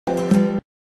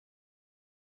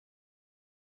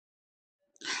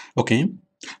ওকে,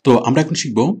 তো আমরা এখন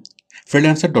শিখব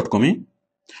freelancer.com a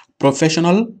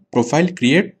professional profile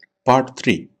create part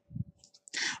 3।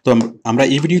 তো আমরা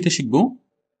এই ভিডিওতে শিখব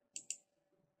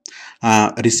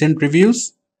recent reviews,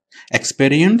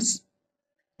 experience,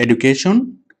 education,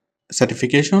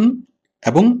 certification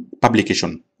এবং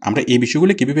পাবলিকেশন। আমরা এই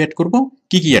বিষয়গুলো কিভাবে অ্যাড করব,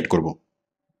 কি অ্যাড করব।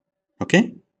 ওকে,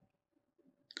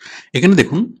 এখানে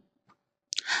দেখুন,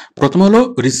 প্রথম হলো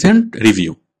রিসেন্ট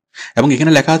রিভিউ এবং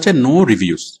এখানে লেখা আছে নো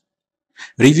রিভিউস।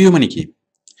 রিভিউ মানে কি?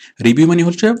 রিভিউ মানে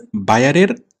হচ্ছে বায়ারের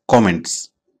কমেন্টস।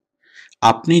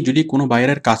 আপনি যদি কোনো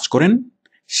বায়ারের কাজ করেন,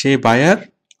 সে বায়ার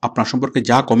আপনার সম্পর্কে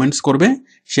যা কমেন্টস করবে,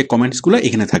 সে কমেন্টসগুলো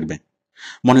এখানে থাকবে।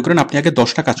 মনে করেন আপনি আগে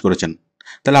 10টা কাজ করেছেন,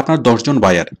 তাহলে আপনার 10জন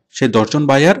বায়ার, সেই 10জন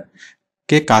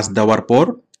বায়ারকে কাজ দেওয়ার পর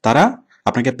তারা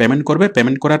আপনাকে পেমেন্ট করবে।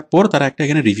 পেমেন্ট করার পর তারা একটা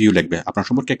এখানে রিভিউ লিখবে, আপনার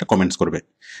সম্পর্কে একটা কমেন্টস করবে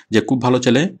যে খুব ভালো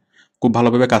ছেলে, খুব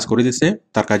ভালোভাবে কাজ করে দিচ্ছে,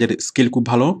 তার কাজের স্কিল খুব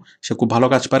ভালো, সে খুব ভালো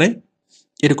কাজ পারে,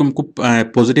 এরকম খুব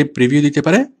পজিটিভ রিভিউ দিতে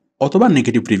পারে অথবা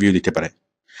নেগেটিভ রিভিউ দিতে পারে।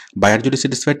 বায়ার যদি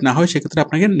স্যাটিসফাইড না হয়, সেক্ষেত্রে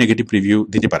আপনাকে নেগেটিভ রিভিউ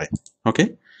দিতে পারে। ওকে,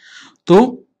 তো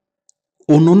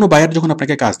অন্য বায়ার যখন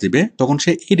আপনাকে কাজ দিবে, তখন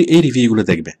সে এই রিভিউগুলো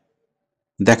দেখবে।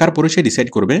 দেখার পরে সে ডিসাইড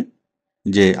করবে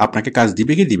যে আপনাকে কাজ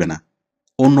দিবে কি দিবে না।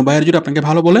 অন্য বায়ার যদি আপনাকে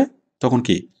ভালো বলে, তখন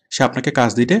কি সে আপনাকে কাজ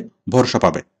দিতে ভরসা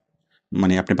পাবে,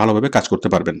 মানে আপনি ভালোভাবে কাজ করতে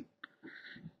পারবেন।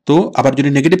 তো আবার যদি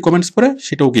নেগেটিভ কমেন্টস পড়ে,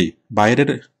 সেটাও কি বায়ারের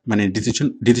মানে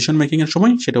ডিসিশন মেকিং এর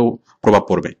সময় সেটাও প্রভাব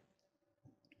পড়বে।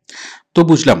 তো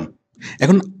বুঝলাম।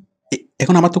 এখন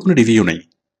এখন আমার তো কোনো রিভিউ নেই,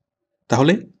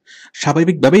 তাহলে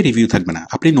স্বাভাবিকভাবেই রিভিউ থাকবে না।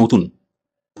 আপনি নতুন,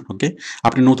 ওকে,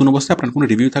 আপনি নতুন অবস্থায় আপনার কোনো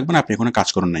রিভিউ থাকবে না, আপনি এখনো কাজ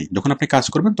করেন নাই। যখন আপনি কাজ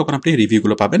করবেন, তখন আপনি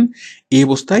রিভিউগুলো পাবেন। এই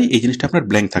অবস্থায় এই জিনিসটা আপনার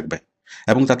ব্ল্যাঙ্ক থাকবে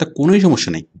এবং তাতে কোনোই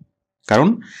সমস্যা নেই, কারণ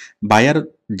বায়ার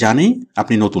জানে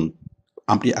আপনি নতুন,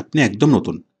 আপনি একদম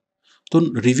নতুন। তো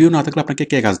রিভিউ না থাকলে আপনাকে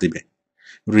কে কাজ দিবে?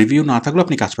 রিভিউ না থাকলেও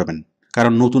আপনি কাজ পাবেন,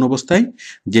 কারণ নতুন অবস্থায়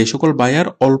যে সকল বায়ার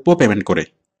অল্প পেমেন্ট করে,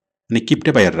 মানে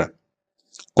কিপটে বায়াররা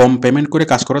কম পেমেন্ট করে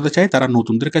কাজ করাতে চায়, তারা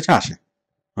নতুনদের কাছে আসে।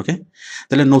 ওকে,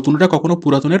 তাহলে নতুনরা কখনো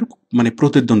পুরাতনের মানে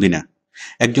প্রতিদ্বন্দ্বী না।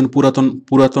 একজন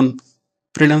পুরাতন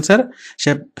ফ্রিল্যান্সার,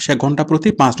 সে সে ঘন্টা প্রতি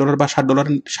 $5 বা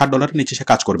 $60 নিচে সে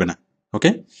কাজ করবে না। ওকে,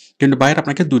 কিন্তু বায়ার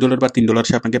আপনাকে $2 বা $3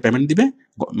 সে আপনাকে পেমেন্ট দিবে,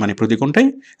 মানে প্রতি ঘন্টায়,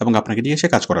 এবং আপনাকে দিয়ে সে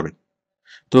কাজ করাবে।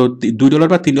 তো $2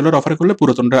 বা $3 অফার করলে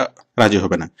পুরাতনরা রাজি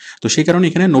হবে না। তো সেই কারণে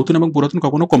এখানে নতুন এবং পুরাতন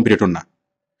কখনো কম্পিটিটর না।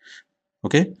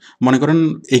 ওকে, মনে করেন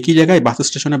একই জায়গায় বাস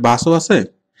স্টেশনে বাসও আছে,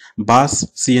 বাস,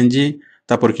 সিএনজি,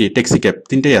 তারপর কি ট্যাক্সি ক্যাব,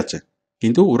 তিনটেই আছে,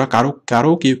 কিন্তু ওরা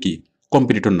কারো কেউ কি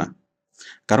কম্পিটিটর না।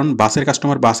 কারণ বাসের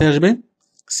কাস্টমার বাসে আসবে,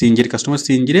 সিএনজির কাস্টমার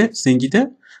সিএনজিতে,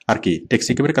 আর কি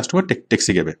ট্যাক্সি ক্যাবের কাস্টমার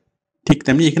ট্যাক্সি ক্যাবে। ঠিক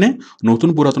তেমনি এখানে নতুন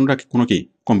পুরাতনরা কোনো কি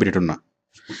কম্পিটিটর না।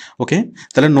 ওকে,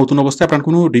 তাহলে নতুন অবস্থায় আপনার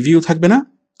কোনো রিভিউ থাকবে না,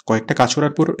 কয়েকটা কাজ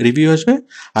করার পর রিভিউ আসবে।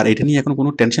 আর এটা নিয়ে এখন কোনো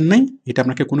টেনশন নাই, এটা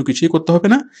আপনাকে কোনো কিছুই করতে হবে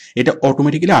না, এটা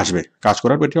অটোমেটিক্যালি আসবে। কাজ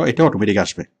করার পর এটা অটোমেটিক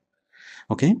আসবে।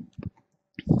 ওকে,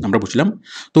 আমরা বুঝলাম।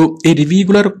 তো এই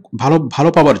রিভিউগুলোর ভালো ভালো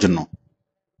পাওয়ার জন্য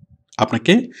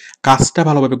আপনাকে কাজটা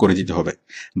ভালোভাবে করে দিতে হবে।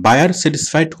 বায়ার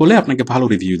স্যাটিসফাইড হলে আপনাকে ভালো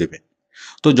রিভিউ দেবে।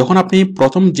 তো যখন আপনি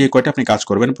প্রথম যে কয়টা আপনি কাজ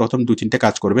করবেন, প্রথম 2-3টে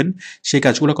কাজ করবেন, সেই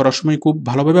কাজগুলো করার সময় খুব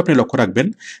ভালোভাবে আপনি লক্ষ্য রাখবেন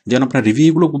যেন আপনার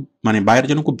রিভিউগুলো মানে বায়ার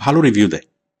যেন খুব ভালো রিভিউ দেয়।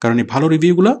 কারণ এই ভালো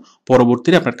রিভিউগুলো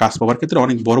পরবর্তীতে আপনার কাজ পাওয়ার ক্ষেত্রে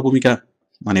অনেক বড় ভূমিকা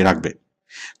মানে রাখবে।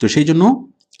 তো সেই জন্য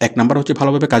 1 নাম্বার হচ্ছে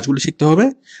ভালোভাবে কাজগুলো শিখতে হবে,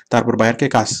 তারপর বায়ারকে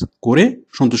কাজ করে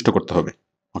সন্তুষ্ট করতে হবে।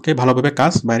 ওকে, ভালোভাবে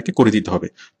কাজ বায়ারকে করে দিতে হবে,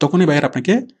 তখনই বায়ার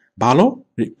আপনাকে ভালো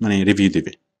মানে রিভিউ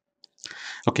দেবে।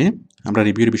 ওকে, আমরা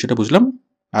রিভিউর বিষয়টা বুঝলাম।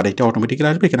 আর এটা অটোমেটিক্যালি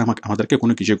আসবে, এখানে আমাদেরকে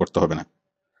কোনো কিছুই করতে হবে না।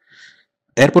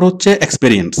 এরপর হচ্ছে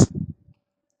এক্সপেরিয়েন্স।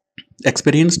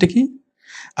 এক্সপেরিয়েন্সটা কি?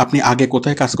 আপনি আগে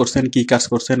কোথায় কাজ করছেন, কি কাজ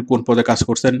করছেন, কোন পদে কাজ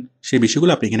করছেন, সেই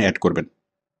বিষয়গুলো আপনি এখানে অ্যাড করবেন।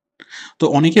 তো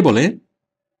অনেকে বলে,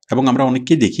 এবং আমরা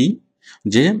অনেককেই দেখি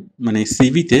যে মানে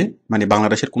সিভিতে, মানে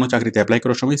বাংলাদেশের কোনো চাকরিতে অ্যাপ্লাই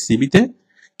করার সময় সিভিতে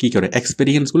কি করে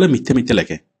এক্সপেরিয়েন্সগুলো মিথ্যে মিথ্যে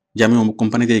লেখে যে আমি অমুক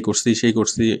কোম্পানিতে এই করছি, সেই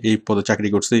করছি, এই পদে চাকরি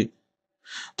করছি।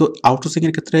 তো আউটসোর্সিং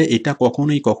এর ক্ষেত্রে এটা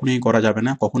কখনোই করা যাবে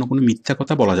না, কখনো কোনো মিথ্যা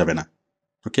কথা বলা যাবে না।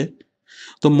 ওকে,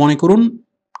 তো মনে করুন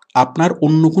আপনার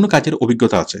অন্য কোনো কাজের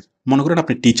অভিজ্ঞতা আছে। মনে করেন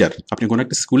আপনি টিচার, আপনি কোনো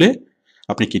একটা স্কুলে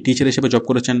আপনি কি টিচার হিসেবে জব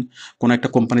করেছেন, কোনো একটা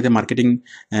কোম্পানিতে মার্কেটিং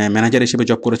ম্যানেজার হিসেবে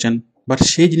জব করেছেন, বাট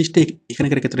সেই জিনিসটা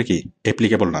এখানকার ক্ষেত্রে কি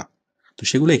অ্যাপ্লিকেবল না। তো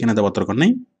সেগুলো এখানে দেওয়ার দরকার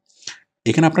নেই।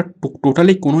 এখানে আপনার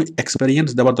টোটালি কোনো এক্সপেরিয়েন্স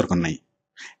দেওয়ার দরকার নাই।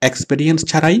 এক্সপেরিয়েন্স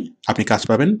ছাড়াই আপনি কাজ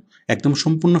পাবেন, একদম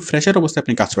সম্পূর্ণ ফ্রেশার অবস্থায়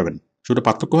আপনি কাজ পাবেন। শুধু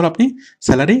পার্থক্য হলো আপনি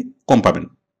স্যালারি কম পাবেন।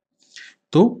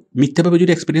 তো মিথ্যাভাবে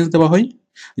যদি এক্সপেরিয়েন্স দেওয়া হয়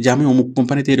যে আমি অমুক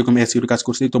কোম্পানিতে এরকম এসইওর কাজ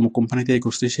করছি, তমুক কোম্পানিতে এই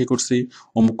করছি, সেই করছি,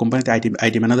 অমুক কোম্পানিতে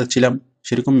আইটি ম্যানেজার ছিলাম,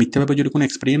 সেরকম মিথ্যাভাবে যদি কোনো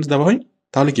এক্সপেরিয়েন্স দেওয়া হয়,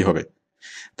 তাহলে কি হবে?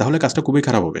 তাহলে কাজটা খুবই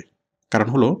খারাপ হবে। কারণ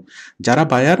হলো যারা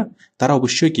বায়ার, তারা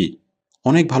অবশ্যই কি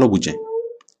অনেক ভালো বুঝে।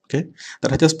 ওকে,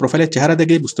 তারা জাস্ট প্রোফাইলের চেহারা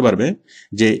দেখেই বুঝতে পারবে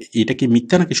যে এটা কি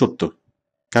মিথ্যা নাকি সত্য।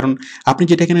 কারণ আপনি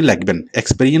যেটা এখানে লিখবেন,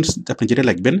 এক্সপেরিয়েন্স আপনি যেটা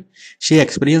লিখবেন, সেই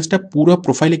এক্সপেরিয়েন্সটা পুরো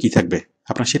প্রোফাইলে কি থাকবে,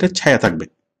 আপনার সেটা ছায়া থাকবে।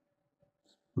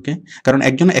 ওকে, কারণ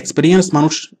একজন এক্সপেরিয়েন্স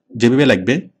মানুষ যেভাবে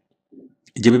লিখবে,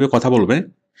 যেভাবে কথা বলবে,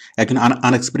 একজন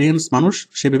আনএক্সপেরিয়েন্স মানুষ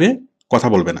সেভাবে কথা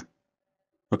বলবে না।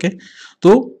 ওকে, তো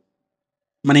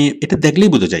মানে এটা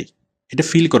দেখলেই বোঝা যায়, এটা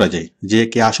ফিল করা যায় যে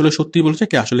কে আসলে সত্যি বলছে,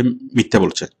 কে আসলে মিথ্যা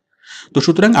বলছে। তো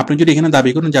সুতরাং আপনি যদি এখানে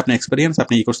দাবি করেন যে আপনি এক্সপেরিয়েন্স,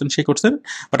 আপনি এই করছেন সেই করছেন,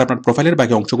 বাট আপনার প্রোফাইলের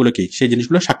বাকি অংশগুলো কি, সেই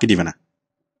জিনিসগুলো সাক্ষী দিবে না।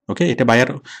 ওকে, এটা বায়ার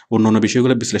অন্য অন্য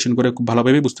বিষয়গুলো বিশ্লেষণ করে খুব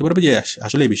ভালোভাবে বুঝতে পারবে যে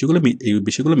আসলে এই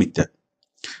বিষয়গুলো মিথ্যা।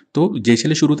 তো যে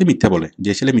ছেলে শুরুতে মিথ্যা বলে,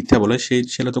 যে ছেলে মিথ্যা বলে সেই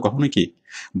ছেলে তো কখনোই কি,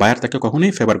 বায়ার তাকে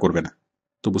কখনোই ফেভার করবে না।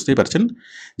 তো বুঝতেই পারছেন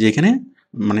যে এখানে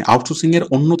মানে আউটসোর্সিং এর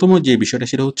অন্যতম যে বিষয়টা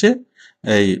সেটা হচ্ছে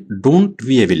এই ডোন্ট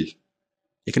বি এভিল।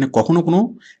 এখানে কখনো কোনো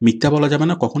মিথ্যা বলা যাবে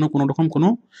না, কখনো কোনো রকম কোনো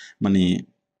মানে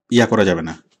ইয়া করা যাবে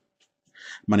না,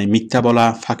 মানে মিথ্যা বলা,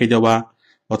 ফাঁকি দেওয়া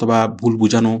অথবা ভুল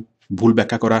বুঝানো, ভুল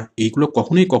ব্যাখ্যা করা, এইগুলো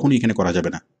কখনোই এখানে করা যাবে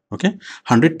না। ওকে,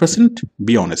 100%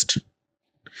 বি অনেস্ট।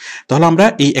 তাহলে আমরা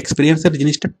এই এক্সপিরিয়েন্সের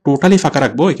জিনিসটা টোটালি ফাঁকা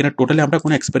রাখবো, এখানে টোটালি আমরা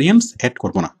কোনো এক্সপিরিয়েন্স অ্যাড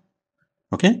করবো না।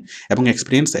 ওকে, এবং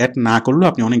এক্সপিরিয়েন্স অ্যাড না করলেও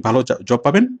আপনি অনেক ভালো জব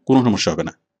পাবেন, কোনো সমস্যা হবে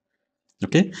না।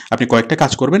 ওকে, আপনি কয়েকটা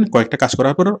কাজ করবেন, কয়েকটা কাজ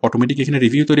করার পর অটোমেটিক এখানে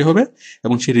রিভিউ তৈরি হবে,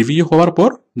 এবং সেই রিভিউ হওয়ার পর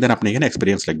দেন আপনি এখানে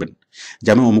এক্সপিরিয়েন্স লিখবেন যে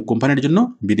আমি অমুক কোম্পানির জন্য,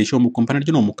 বিদেশি অমুক কোম্পানির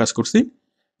জন্য অমুক কাজ করছি,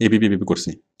 এবিপি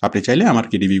করছি। আপনি চাইলে আমার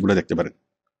কি রিভিউগুলো দেখতে পারেন,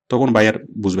 তখন বায়ার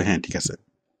বুঝবে হ্যাঁ ঠিক আছে।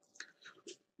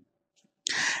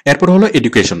 এরপর হলো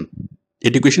এডুকেশন।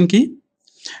 এডুকেশন কি?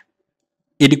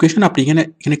 এডুকেশন আপনি এখানে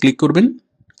এখানে ক্লিক করবেন,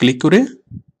 ক্লিক করে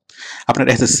আপনার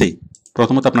এসএসসি,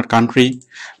 প্রথমত আপনার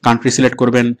কান্ট্রি সিলেক্ট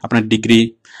করবেন, আপনার ডিগ্রি,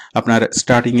 আপনার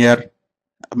স্টার্টিং ইয়ার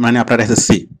মানে আপনার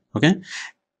এসএসসি। ওকে,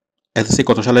 এসএসসি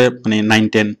কত সালে, মানে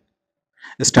 9-10,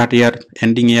 স্টার্ট ইয়ার,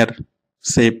 এন্ডিং ইয়ার,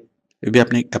 সেভ, এভাবে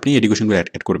আপনি আপনি এডুকেশনগুলো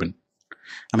অ্যাড করবেন।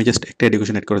 আমি জাস্ট একটা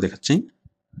এডুকেশন অ্যাড করে দেখাচ্ছি।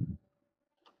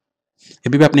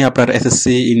 এভাবে আপনি আপনার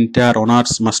এসএসসি, ইন্টার,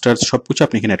 অনার্স, মাস্টার্স সব কিছু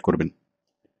আপনি এখানে অ্যাড করবেন।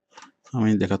 আমি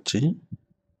দেখাচ্ছি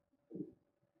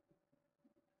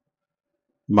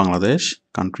বাংলাদেশ,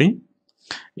 কান্ট্রি,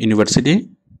 ইউনিভার্সিটি,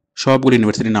 সবগুলো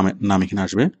ইউনিভার্সিটির নাম এখানে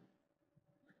আসবে।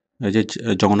 এই যে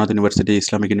Jagannath university,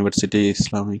 Islamic university,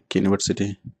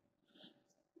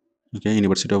 okay,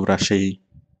 university of Rajshahi,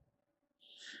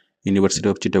 university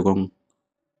of Chittagong,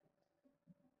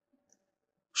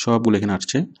 সবগুলো এখানে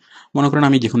আসছে। মনে করেন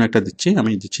আমি যে কোনো একটা দিচ্ছি,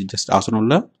 আমি দিচ্ছি জাস্ট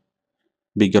আহসানুল্লাহ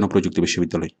বিজ্ঞান ও প্রযুক্তি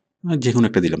বিশ্ববিদ্যালয়, যে কোনো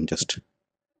একটা দিলাম জাস্ট।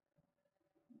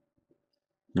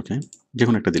 ওকে, যে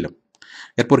কোনো একটা দিলাম।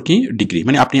 এরপর কি ডিগ্রি,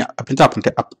 মানে আপনি আপনি তো আপনার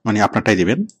মানে আপনারটাই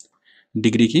দিবেন।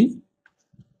 ডিগ্রি কি?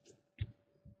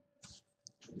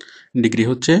 ডিগ্রি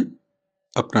হচ্ছে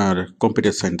আপনার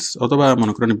কম্পিউটার সায়েন্স, অথবা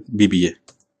মনে করেন বিবিএ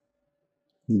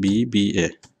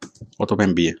অথবা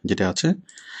এমবিএ যেটা আছে।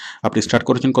 আপনি স্টার্ট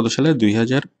করেছেন কত সালে?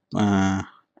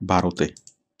 2012-তে।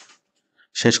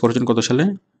 শেষ করেছেন কত সালে?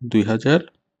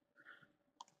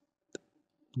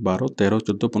 2012, 13,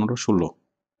 14, 15,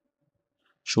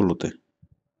 16-তে।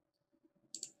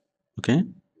 ওকে,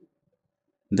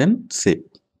 দেন সেভ।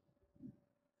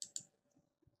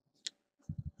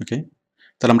 ওকে,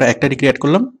 তাহলে আমরা একটা ডিগ্রি অ্যাড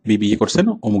করলাম, বিবিএ করছেন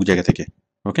অমুক জায়গা থেকে।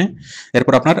 ওকে,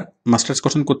 এরপর আপনার মাস্টার্স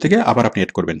করছেন কোত্থেকে, আবার আপনি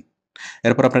অ্যাড করবেন।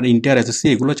 এরপর আপনার ইন্টার, এসএসসি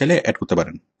এগুলো চাইলে অ্যাড করতে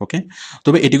পারেন। ওকে,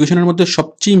 তবে এডুকেশনের মধ্যে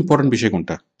সবচেয়ে ইম্পর্টেন্ট বিষয়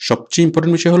কোনটা? সবচেয়ে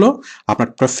ইম্পর্টেন্ট বিষয় হলো আপনার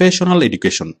প্রফেশনাল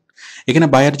এডুকেশন। এখানে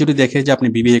বায়ার যদি দেখে যে আপনি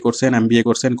বিবিএ করছেন, এমবিএ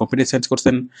করছেন, কম্পিউটার সায়েন্স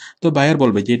করছেন, তো বায়ার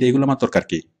বলবে যে এগুলো আমার দরকার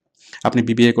কি? আপনি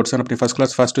বিবিএ করছেন, আপনি ফার্স্ট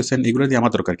ক্লাস ফার্স্ট হয়েছেন, এগুলো দিয়ে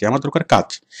আমার দরকার কি? আমার দরকার কাজ।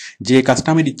 যে কাজটা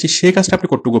আমি দিচ্ছি সেই কাজটা আপনি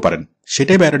কতটুকু পারেন,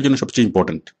 সেটাই বায়ারের জন্য সবচেয়ে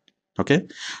ইম্পর্টেন্ট। ওকে,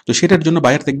 তো সেটার জন্য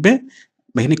বায়ার দেখবে,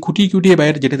 এখানে খুঁটিয়ে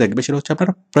বায়ার যেটা দেখবে সেটা হচ্ছে আপনার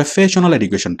প্রফেশনাল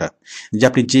এডুকেশনটা, যে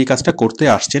আপনি যে কাজটা করতে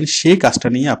আসছেন সেই কাজটা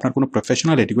নিয়ে আপনার কোনো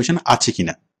প্রফেশনাল এডুকেশন আছে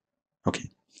কিনা। ওকে,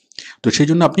 তো সেই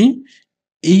জন্য আপনি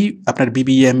এই আপনার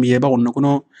বিবিএ, এমবিএ বা অন্য কোনো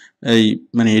এই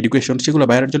মানে এডুকেশন, সেগুলো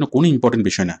বায়ারের জন্য কোনো ইম্পর্টেন্ট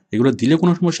বিষয় না। এগুলো দিলে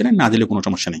কোনো সমস্যা নেই, না দিলে কোনো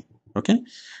সমস্যা নেই। ওকে,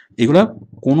 এগুলা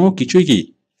কোনো কিছুই কি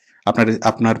আপনার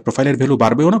আপনার প্রোফাইলের ভ্যালু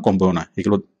বাড়বেও না, কমবেও না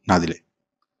এগুলো না দিলে।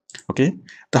 ওকে,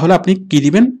 তাহলে আপনি কি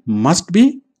দিবেন? Must be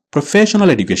professional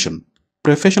education.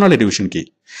 Professional education কি?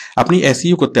 আপনি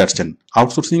এসইউ করতে আসছেন,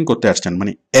 আউটসোর্সিং করতে আসছেন,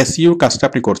 মানে এসইউ কাজটা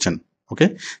আপনি করছেন। ওকে,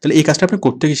 তাহলে এই কাজটা আপনি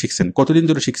করতে গিয়ে শিখছেন, কতদিন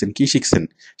ধরে শিখছেন, কি শিখছেন,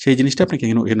 সেই জিনিসটা আপনাকে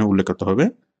এখানে উল্লেখ করতে হবে।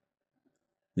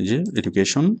 এই যে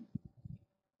education,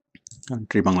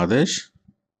 country Bangladesh,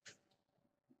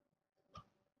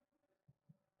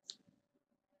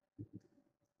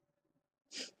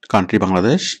 country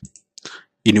Bangladesh,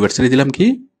 university দিলাম কি?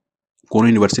 কোন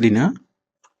ইউনিভার্সিটি না,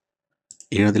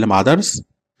 এখানে দিলাম আদার্স।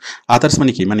 আদার্স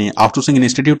মানে কি? মানে আউটসোর্সিং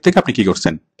ইনস্টিটিউট থেকে আপনি কি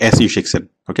করছেন? এসইউ শিখছেন।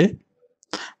 ওকে,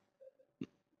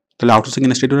 তাহলে আউটসোর্সিং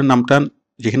ইনস্টিটিউটের নামটা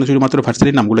যেখানে শুধুমাত্র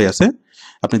ভার্সিটির নামগুলোই আছে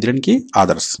আপনি দিলেন কি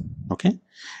আদার্স। ওকে,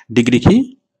 ডিগ্রি কি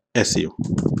SEO,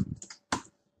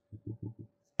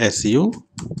 SEO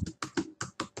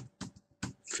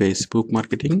Facebook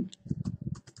marketing,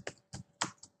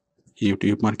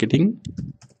 YouTube marketing.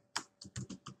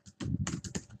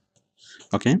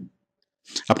 ওকে,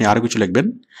 আপনি আরও কিছু লিখবেন।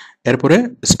 এরপরে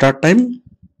স্টার্ট টাইম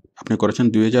আপনি করেছেন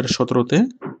 2017-তে,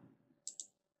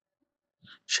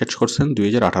 শেষ করছেন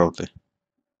 2018-তে।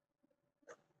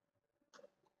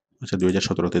 আচ্ছা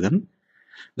 2017-তে দেন।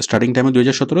 স্টার্টিং টাইমে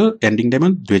 2017, এন্ডিং টাইমে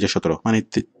 2017, মানে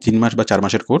 3 মাস বা 4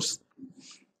 মাসের কোর্স।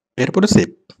 এরপরে সেভ।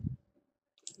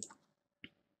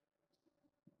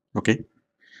 ওকে,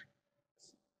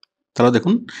 তাহলে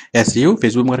দেখুন SEO,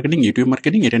 Facebook marketing, YouTube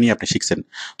marketing এটা নিয়ে আপনি শিখছেন।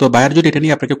 তো বায়ার যদি এটা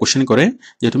নিয়ে আপনাকে কোশ্চেন করে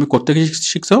যে তুমি কোথা থেকে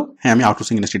শিখছো, হ্যাঁ আমি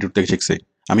আউটসোর্সিং ইনস্টিটিউট থেকে শিখছি,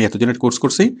 আমি এতদিনের কোর্স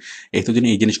করছি, এতদিন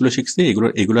এই জিনিসগুলো শিখছি,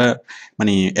 এগুলা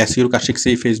মানে এসইওর কাজ শিখছি,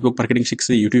 ফেসবুক মার্কেটিং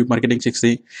শিখছি, ইউটিউব মার্কেটিং শিখছি,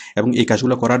 এবং এই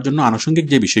কাজগুলো করার জন্য আনুষঙ্গিক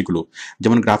যে বিষয়গুলো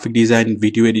যেমন graphic design,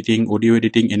 video editing, audio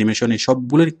editing, animation, এই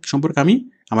সবগুলোর সম্পর্কে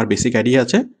আমার বেসিক আইডিয়া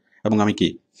আছে, এবং আমি কি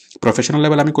প্রফেশনাল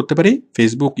লেভেল আমি করতে পারি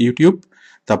ফেসবুক, ইউটিউব,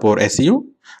 তারপর এসইও।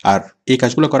 আর এই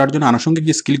কাজগুলো করার জন্য আনুষঙ্গিক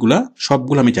যে স্কিলগুলো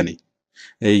সবগুলো আমি জানি।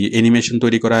 এই অ্যানিমেশন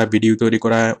তৈরি করা, ভিডিও তৈরি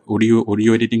করা,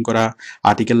 অডিও এডিটিং করা,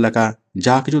 আর্টিকেল লেখা,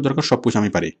 যা কিছু দরকার সব কিছু আমি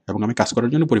পারি এবং আমি কাজ করার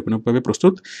জন্য পরিপূর্ণভাবে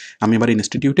প্রস্তুত। আমি আমার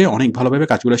ইনস্টিটিউটে অনেক ভালোভাবে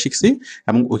কাজগুলো শিখছি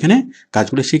এবং ওইখানে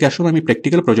কাজগুলো শিখার সময় আমি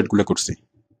প্র্যাকটিক্যাল প্রজেক্টগুলো করছি।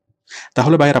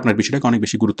 তাহলে ভাইয়ের আপনার বিষয়টাকে অনেক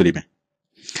বেশি গুরুত্ব দিবে।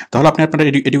 তাহলে আপনি আপনার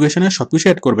এডুকেশনে সব কিছু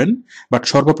অ্যাড করবেন, বাট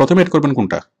সর্বপ্রথম অ্যাড করবেন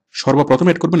কোনটা? সর্বপ্রথম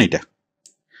অ্যাড করবেন এইটা,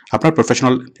 আপনার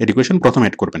প্রফেশনাল এডুকেশন প্রথমে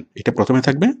অ্যাড করবেন, এটা প্রথমে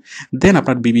থাকবে। দেন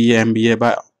আপনার বিবিএ, এমবিএ বা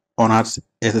অনার্স,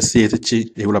 এসএসসি, এসএসসি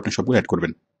এগুলো আপনি সবগুলো অ্যাড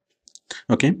করবেন।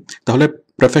 ওকে, তাহলে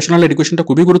প্রফেশনাল এডুকেশনটা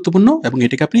খুবই গুরুত্বপূর্ণ এবং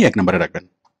এটাকে আপনি 1 নম্বরে রাখবেন।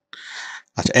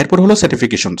 আচ্ছা, এরপর হলো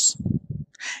সার্টিফিকেশনস।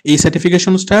 এই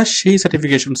সার্টিফিকেশনসটা সেই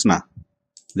সার্টিফিকেশনস না।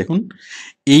 দেখুন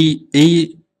এই এই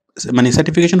মানে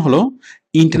সার্টিফিকেশন হলো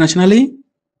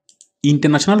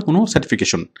ইন্টারন্যাশনাল কোনো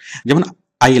সার্টিফিকেশন, যেমন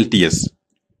আইএলটিএস,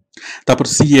 তারপর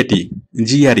সিএটি,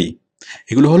 জিআরই,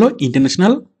 এগুলো হলো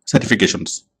ইন্টারন্যাশনাল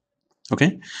সার্টিফিকেশনস। ওকে,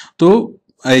 তো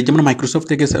এই যেমন মাইক্রোসফট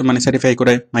থেকে মানে সার্টিফাই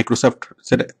করে,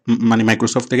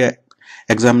 মাইক্রোসফট থেকে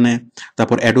এক্সাম নেয়,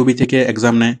 তারপর অ্যাডোবি থেকে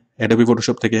এক্সাম নেয়, অ্যাডোবি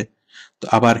ফটোশপ থেকে। তো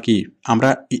আবার কি আমরা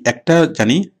একটা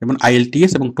জানি যেমন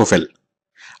আইএলটিএস এবং টোফেল।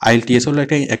 আইএলটিএস হলো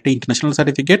একটা ইন্টারন্যাশনাল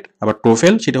সার্টিফিকেট, আবার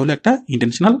টোফেল সেটা হলো একটা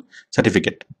ইন্টারন্যাশনাল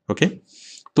সার্টিফিকেট। ওকে,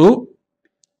 তো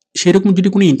সেরকম যদি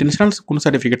কোনো ইন্টারন্যাশনাল কোনো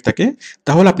সার্টিফিকেট থাকে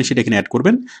তাহলে আপনি সেটা এখানে অ্যাড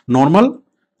করবেন। নর্মাল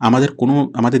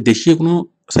আমাদের দেশীয় কোনো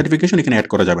সার্টিফিকেশন এখানে অ্যাড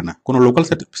করা যাবে না, কোনো লোকাল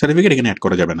সার্টিফিকেট এখানে অ্যাড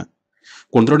করা যাবে না।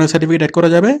 কোন ধরনের সার্টিফিকেট অ্যাড করা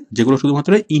যাবে? যেগুলো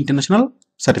শুধুমাত্র ইন্টারন্যাশনাল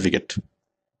সার্টিফিকেট।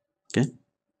 ওকে,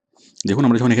 দেখুন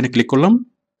আমরা যখন এখানে ক্লিক করলাম,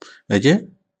 এই যে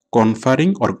কনফারিং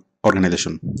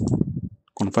অর্গানাইজেশন,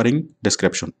 কনফারিং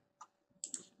ডেসক্রিপশন।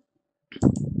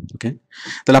 ওকে,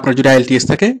 তাহলে আপনার যদি আইএলটিএস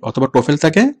থাকে অথবা টোফেল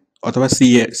থাকে অথবা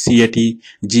সিএটি,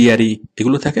 জিআরই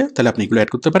এগুলো থাকে তাহলে আপনি এগুলো অ্যাড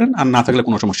করতে পারেন, আর না থাকলে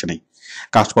কোনো সমস্যা নেই।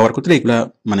 কাস্ট পাওয়ার ক্ষেত্রে এগুলো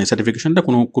মানে সার্টিফিকেশনটা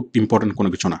কোনো খুব ইম্পর্টেন্ট কোনো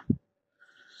কিছু না।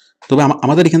 তবে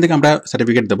আমাদের এখান থেকে আমরা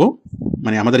সার্টিফিকেট দেবো,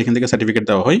 মানে আমাদের এখান থেকে সার্টিফিকেট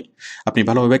দেওয়া হয়। আপনি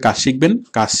ভালোভাবে কাজ শিখবেন,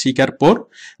 কাজ শিখার পর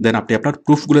দেন আপনি আপনার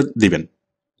প্রুফগুলো দিবেন,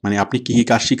 মানে আপনি কী কী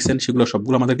কাজ শিখছেন সেগুলো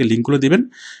সবগুলো আমাদেরকে লিঙ্কগুলো দিবেন।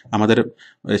 আমাদের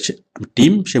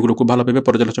টিম সেগুলো খুব ভালোভাবে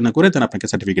পর্যালোচনা করে দেন আপনাকে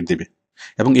সার্টিফিকেট দিবে,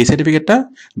 এবং এই সার্টিফিকেটটা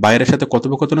বাইরের সাথে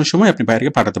কথোপকথনের সময় আপনি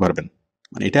বাইরেকে পাঠাতে পারবেন।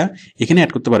 মানে এটা এখানে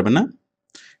অ্যাড করতে পারবেন না,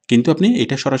 কিন্তু আপনি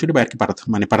এটা সরাসরি বাইরকে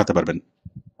পাঠাতে পারবেন।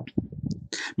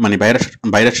 মানে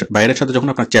বাইরের সাথে যখন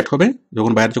আপনার চ্যাট হবে,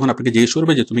 যখন আপনাকে জিজ্ঞেস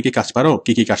করবে যে তুমি কি কাজ পারো,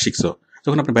 কি কি কাজ শিখছো,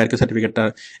 তখন আপনি বাইরেকে সার্টিফিকেটটা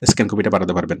স্ক্যান কপিটা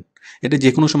পাঠাতে পারবেন। এটা যে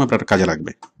কোনো সময় আপনার কাজে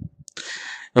লাগবে।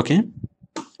 ওকে,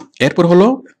 এরপর হলো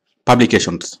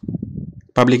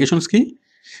পাবলিকেশনস কি?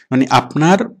 মানে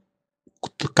আপনার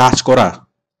কাজ করা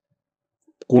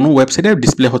কোনো ওয়েবসাইটে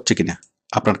ডিসপ্লে হচ্ছে কিনা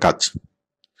আপনার কাজ।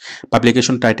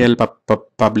 Publication title,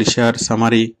 publisher,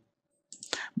 summary.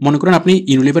 মনে করেন আপনি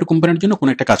ইউনিলিভার কোম্পানির জন্য কোনো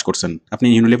একটা কাজ করছেন, আপনি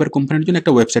ইউনিলিভার কোম্পানির জন্য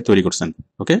একটা ওয়েবসাইট তৈরি করছেন।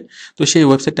 ওকে, তো সেই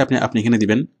ওয়েবসাইটটা আপনি এখানে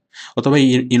দিবেন, অথবা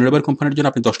ইউনিলিভার কোম্পানির জন্য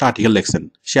আপনি 10টা আর্টিকেল লিখছেন,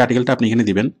 সেই আর্টিকেলটা আপনি এখানে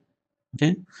দিবেন। ওকে,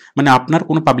 মানে আপনার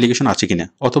কোনো পাবলিকেশন আছে কিনা,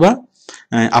 অথবা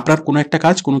আপনার কোনো একটা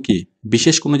কাজ কোনো কি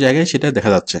বিশেষ কোনো জায়গায় সেটা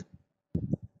দেখা যাচ্ছে।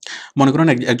 মনে করেন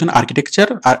একজন আর্কিটেকচার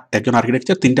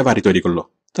 3টা বাড়ি তৈরি করলো,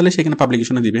 তাহলে সেখানে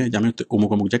পাবলিকেশনে দিবে যে আমি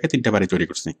অমুক জায়গায় 3টা বাড়ি তৈরি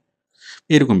করছি,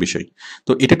 এরকম বিষয়।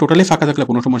 তো এটা টোটালি ফাঁকা থাকলে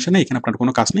কোনো সমস্যা নেই, এখানে আপনার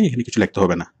কোনো কাজ নেই, এখানে কিছু লিখতে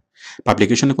হবে না।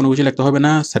 পাবলিকেশনে কোনো কিছু লিখতে হবে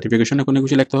না, সার্টিফিকেশনে কোনো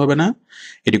কিছু লিখতে হবে না,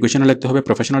 এডুকেশনে লিখতে হবে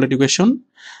প্রফেশনাল এডুকেশন,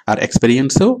 আর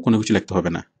এক্সপেরিয়েন্সেও কোনো কিছু লিখতে হবে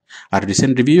না। আর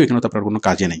রিসেন্ট রিভিউ এখানে তো আপনার কোনো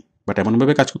কাজে নেই, বাট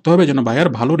এমনভাবে কাজ করতে হবে যেন বায়ার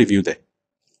ভালো রিভিউ দেয়।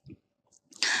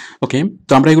 ওকে,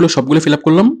 তো আমরা এগুলো সবগুলো ফিল আপ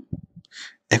করলাম।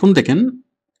 এখন দেখেন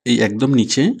এই একদম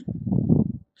নিচে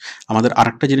আমাদের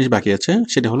আরেকটা জিনিস বাকি আছে,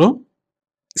 সেটা হলো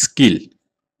স্কিল।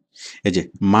 এই যে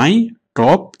মাই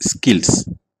টপ স্কিলস,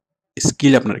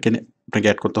 স্কিল আপনাকে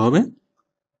অ্যাড করতে হবে,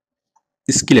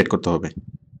 স্কিল অ্যাড করতে হবে।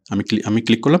 আমি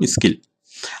ক্লিক করলাম স্কিল।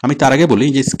 আমি তার আগে বলি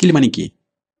যে স্কিল মানে কি।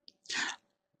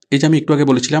 এই যে আমি একটু আগে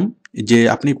বলেছিলাম যে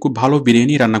আপনি খুব ভালো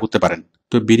বিরিয়ানি রান্না করতে পারেন,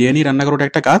 তো বিরিয়ানি রান্না করাটা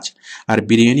একটা কাজ, আর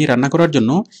বিরিয়ানি রান্না করার জন্য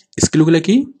স্কিলগুলো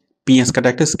কি, পেঁয়াজ কাটা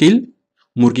একটা স্কিল,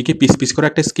 মুরগিকে পিস পিস করা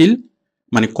একটা স্কিল,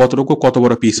 মানে কতটুকু কত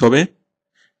বড় পিস হবে,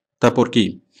 তারপর কি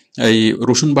এই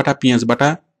রসুন বাটা, পেঁয়াজ বাটা,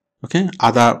 ওকে,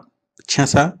 আদা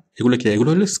ছেঁচা, এগুলো কি, এগুলো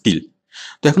হলো স্কিল।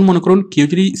 তো এখন মনে করুন কেউ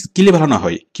যদি স্কিলে ভালো না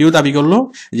হয়, কেউ দাবি করলো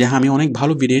যে হ্যাঁ আমি অনেক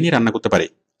ভালো বিরিয়ানি রান্না করতে পারি,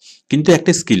 কিন্তু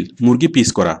একটা স্কিল মুরগি পিস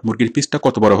করা, মুরগির পিসটা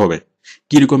কত বড় হবে,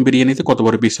 কিরকম বিরিয়ানিতে কত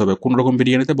বড় পিস হবে, কোন রকম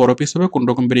বিরিয়ানিতে বড় পিস হবে, কোন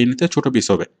রকম বিরিয়ানিতে ছোট পিস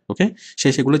হবে, ওকে, সে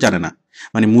সেগুলো জানে না,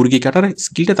 মানে মুরগি কাটার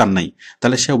স্কিলটা তার নাই,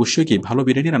 তাহলে সে অবশ্যই কি ভালো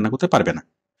বিরিয়ানি রান্না করতে পারবে না।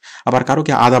 আবার কারো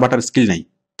কি আদা বাটার স্কিল নাই,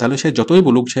 তাহলে সে যতই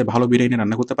বলুক সে ভালো বিরিয়ানি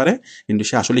রান্না করতে পারে, কিন্তু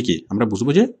সে আসলে কি, আমরা বুঝবো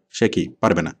যে সে কি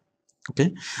পারবে না। ওকে,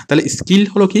 তাহলে স্কিল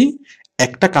হলো কি,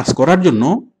 একটা কাজ করার জন্য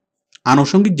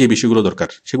আনুষঙ্গিক যে বিষয়গুলো দরকার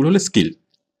সেগুলো হলো স্কিল।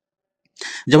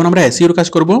 যেমন আমরা এসইওর কাজ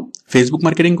করব, ফেসবুক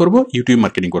মার্কেটিং করব, ইউটিউব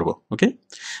মার্কেটিং করব, ওকে।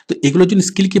 তো এগুলোর জন্য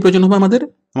স্কিল কি প্রয়োজন হবে আমাদের,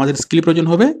 আমাদের স্কিল প্রয়োজন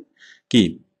হবে কি,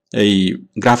 এই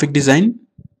গ্রাফিক ডিজাইন,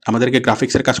 আমাদেরকে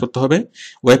গ্রাফিক্সের কাজ করতে হবে,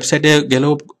 ওয়েবসাইটে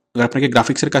গেলেও আপনাকে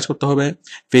গ্রাফিক্সের কাজ করতে হবে,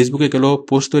 ফেসবুকে গেলেও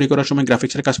পোস্ট তৈরি করার সময়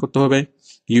গ্রাফিক্সের কাজ করতে হবে,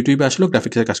 ইউটিউবে আসলেও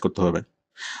গ্রাফিক্সের কাজ করতে হবে,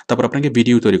 তারপর আপনাকে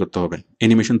ভিডিও তৈরি করতে হবে,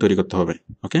 অ্যানিমেশন তৈরি করতে হবে,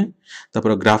 ওকে, তারপর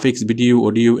graphics, video,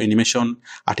 audio, animation,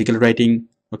 article writing,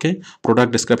 ওকে,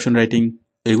 প্রোডাক্ট ডেসক্রিপশন রাইটিং,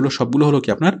 এগুলো সবগুলো হলো কি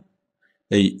আপনার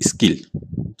এই স্কিল।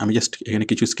 আমি জাস্ট এখানে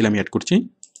কিছু স্কিল আমি অ্যাড করছি।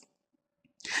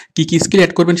 কি কি স্কিল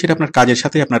অ্যাড করবেন সেটা আপনার কাজের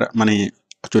সাথে আপনার মানে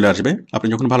চলে আসবে। আপনি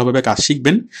যখন ভালোভাবে কাজ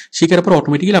শিখবেন, শিখার পর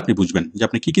অটোমেটিক্যালি আপনি বুঝবেন যে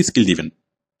আপনি কি কি স্কিল দিবেন,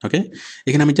 ওকে।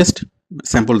 এখানে আমি জাস্ট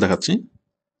স্যাম্পল দেখাচ্ছি।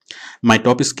 মাই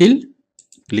টপ স্কিল,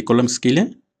 ক্লিক করলাম স্কিলে,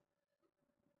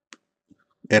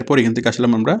 এরপর এখান থেকে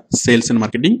আসলাম আমরা সেলস এন্ড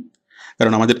মার্কেটিং,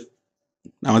 কারণ আমাদের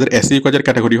আমাদের এসইও কাজের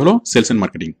ক্যাটাগরি হলো সেলস এন্ড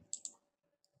মার্কেটিং।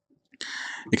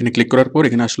 এখানে ক্লিক করার পর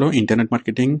এখানে আসলো ইন্টারনেট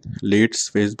মার্কেটিং, লিডস,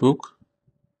 ফেসবুক,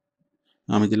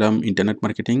 আমি দিলাম ইন্টারনেট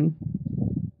মার্কেটিং,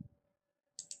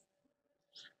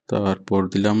 তারপর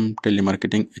দিলাম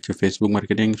telemarketing, Facebook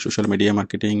marketing, social media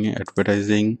marketing,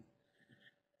 advertising,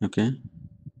 ওকে,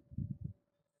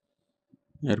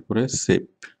 এরপরে সেভ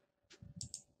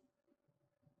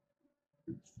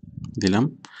দিলাম।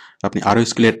 আপনি আরো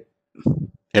স্কিল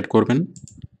অ্যাড করবেন,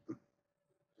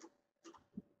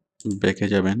 ব্যাকে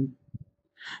যাবেন,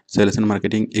 সেলস এন্ড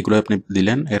মার্কেটিং এগুলো আপনি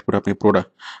দিলেন, এরপর আপনি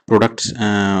product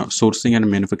sourcing and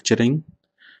manufacturing,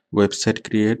 website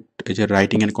create, এই যে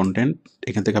রাইটিং অ্যান্ড কন্টেন্ট,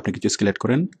 এখান থেকে আপনি কিছু স্কিল অ্যাড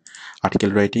করেন,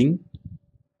 article writing,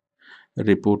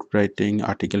 report writing,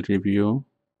 article review,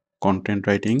 content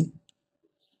writing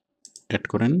add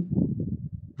করেন,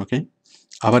 ওকে।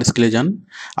 আবার স্কিলে যান,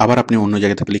 আবার আপনি অন্য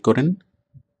জায়গাতে ক্লিক করেন,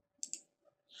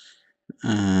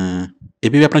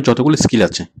 এভাবে আপনার যতগুলো স্কিল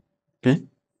আছে, ওকে,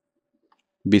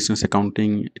 বিজনেস অ্যাকাউন্টিং,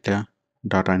 এটা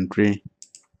ডাটা এন্ট্রি,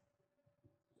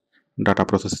 ডাটা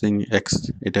প্রসেসিং,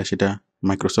 এটা সেটা,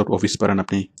 মাইক্রোসফট অফিস পারেন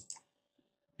আপনি,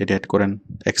 এটা অ্যাড করেন,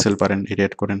 এক্সেল পারেন, এটা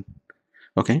অ্যাড করেন,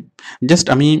 ওকে। জাস্ট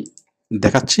আমি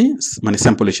দেখাচ্ছি মানে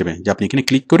স্যাম্পল হিসেবে যে আপনি এখানে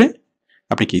ক্লিক করে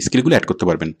আপনি কি স্কিলগুলো অ্যাড করতে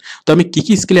পারবেন। তো আমি কি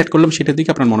কি স্কিল অ্যাড করলাম সেটার দিকে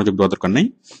আপনার মনোযোগ দেওয়ার দরকার নেই,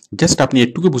 জাস্ট আপনি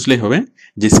একটুকু বুঝলেই হবে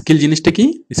যে স্কিল জিনিসটা কি।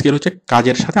 স্কিল হচ্ছে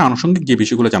কাজের সাথে আনুষঙ্গিক যে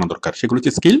বিষয়গুলো জানা দরকার সেগুলো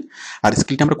হচ্ছে স্কিল। আর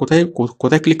স্কিলটা আমরা কোথায়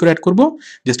কোথায় ক্লিক করে অ্যাড করবো,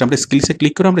 জাস্ট আমরা স্কিলসে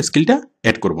ক্লিক করে আমরা স্কিলটা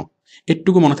অ্যাড করবো,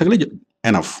 একটুকু মনে থাকলে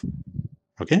এনাফ,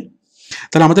 ওকে।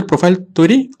 তাহলে আমাদের প্রোফাইল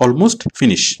তৈরি অলমোস্ট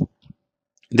ফিনিশ।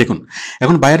 দেখুন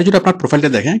এখন বাইরে যদি আপনার প্রোফাইলটা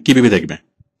দেখে কিভাবে দেখবে,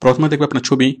 প্রথমে দেখবে আপনার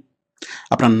ছবি,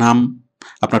 আপনার নাম,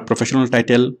 আপনার প্রফেশনাল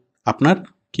টাইটেল, আপনার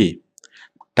কি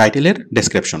টাইটেলের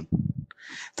ডেসক্রিপশন।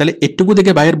 তাহলে একটুকু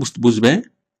দেখে বায়ার বুঝবে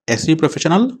SEO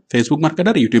professional, Facebook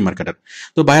marketer, YouTube marketer.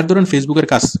 তো বায়ার ধরেন ফেসবুকের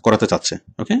কাজ করাতে চাচ্ছে,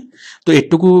 ওকে, তো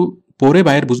একটুকু পরে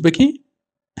বায়ার বুঝবে কি,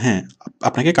 হ্যাঁ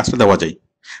আপনাকে কাজটা দেওয়া যায়।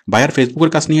 বায়ার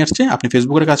ফেসবুকের কাজ নিয়ে আসছে, আপনি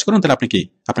ফেসবুকের কাজ করেন, তাহলে আপনি কি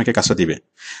আপনাকে কাজটা দিবে।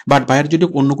 বাট বায়ার যদি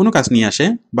অন্য কোনো কাজ নিয়ে আসে,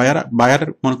 বায়ার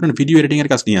মনে করেন ভিডিও এডিটিং এর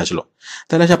কাজ নিয়ে আসলো,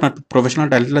 তাহলে সে আপনার প্রফেশনাল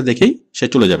টাইটেলটা দেখেই সে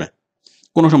চলে যাবে,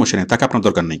 কোনো সমস্যা নেই, তাকে আপনার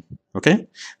দরকার নেই, ওকে।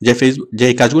 যে যে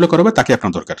এই কাজগুলো করবে তাকে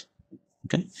আপনার দরকার,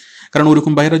 ওকে। কারণ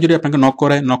ওরকম বাইরে যদি আপনাকে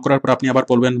নক করার পর আপনি আবার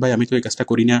বলবেন ভাই আমি তো এই কাজটা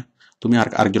করি না, তুমি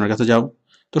আরেকজনের কাছে যাও,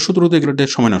 তো শুধু এগুলো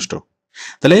সময় নষ্ট।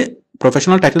 তাহলে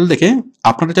প্রফেশনাল টাইটেল দেখে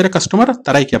আপনার যারা কাস্টমার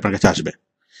তারাই কি আপনার কাছে আসবে,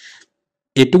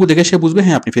 এটুকু দেখে সে বুঝবে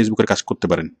হ্যাঁ আপনি ফেসবুকের কাজ করতে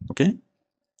পারেন, ওকে।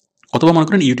 অথবা মনে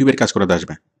করেন ইউটিউবের কাজ করাতে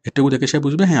আসবে, এটুকু দেখে সে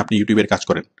বুঝবে হ্যাঁ আপনি ইউটিউবের কাজ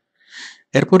করেন।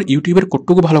 এরপর ইউটিউবের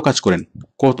কতটুকু ভালো কাজ করেন,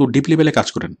 কত ডিপ লেভেলে কাজ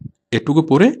করেন, এটুকু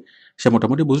পরে সে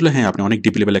মোটামুটি বুঝলে হ্যাঁ আপনি অনেক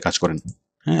ডিপ লেভেলে কাজ করেন।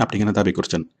 হ্যাঁ, আপনি এখানে দাবি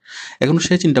করছেন। এখন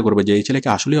সে চিন্তা করবে যে এই ছেলেকে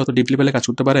আসলেই অত ডিপ লেভেলে কাজ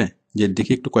করতে পারে, যে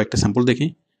দেখি একটু কয়েকটা স্যাম্পল দেখি।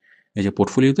 এই যে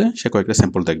পোর্টফোলিওতে সে কয়েকটা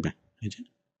স্যাম্পল দেখবে, এই যে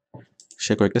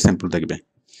সে কয়েকটা স্যাম্পল দেখবে,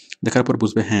 দেখার পর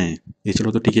বুঝবে হ্যাঁ এই ছেলে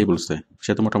তো ঠিকই বলছে,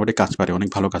 সে তো মোটামুটি কাজ পারে, অনেক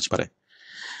ভালো কাজ পারে।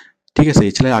 ঠিক আছে,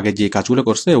 এই ছেলে আগে যে কাজগুলো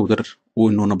করছে ওদের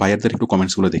অন্য অন্য বায়ারদের একটু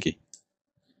কমেন্টসগুলো দেখি।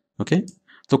 ওকে,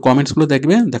 তো কমেন্টসগুলো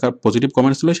দেখবে, দেখার পজিটিভ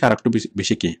কমেন্টসগুলো সে আর একটু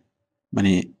বেশি কি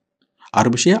মানে আরও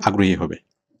বেশি আগ্রহী হবে।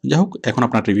 যাই হোক, এখন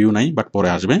আপনার রিভিউ নাই, বাট পরে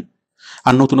আসবে।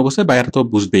 আর নতুন অবস্থায় বায়ার তো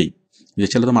বুঝবেই যে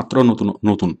ছেলে তো মাত্র নতুন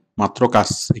নতুন মাত্র কাজ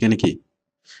এখানে কি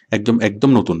একদম একদম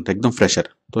নতুন, একদম ফ্রেশার,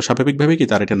 তো স্বাভাবিকভাবে কি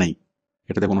তার এটা নেই,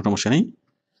 এটাতে কোনো সমস্যা নেই।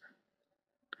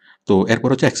 তো এরপর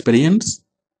হচ্ছে এক্সপেরিয়েন্স।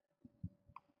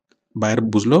 বায়ার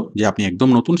বুঝলো যে আপনি একদম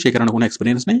নতুন, সেই কারণে কোনো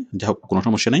এক্সপিরিয়েন্স নেই, যা হোক কোনো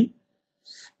সমস্যা নেই।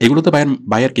 এগুলো তো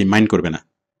বায়ার কি মাইন্ড করবে না,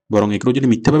 বরং এগুলো যদি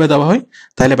মিথ্যাভাবে দেওয়া হয়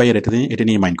তাহলে বায়ার এটা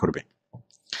নিয়ে মাইন্ড করবে।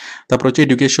 তারপর হচ্ছে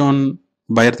এডুকেশন।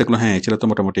 বায়ার দেখলো হ্যাঁ এছাড়া তো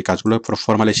মোটামুটি কাজগুলো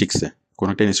ফর্মালি শিখছে, কোনো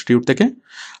একটা ইনস্টিটিউট থেকে,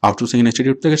 আউটসোর্সিং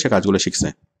ইনস্টিটিউট থেকে সে কাজগুলো শিখছে,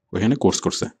 ওইখানে কোর্স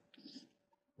করছে।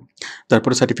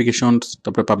 তারপরে সার্টিফিকেশনস,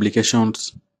 তারপরে পাবলিকেশনস।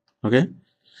 ওকে,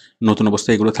 নতুন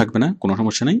অবস্থায় এগুলো থাকবে না, কোনো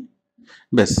সমস্যা নেই।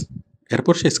 ব্যাস,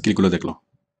 এরপর সে স্কিলগুলো দেখলো,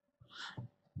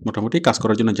 মোটামুটি কাজ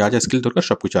করার জন্য যা যা স্কিল দরকার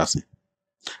সব কিছু আছে।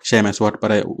 সে এমএস ওয়ার্ড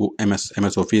পারে,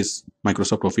 MS office,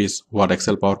 Microsoft office, word,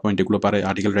 Excel, power point এগুলো পারে,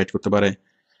 আর্টিকেল রাইট করতে পারে।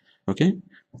 ওকে,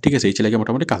 ঠিক আছে, এই ছেলেকে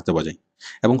মোটামুটি কাজ দেওয়া যায়।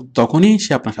 এবং তখনই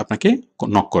সে আপনাকে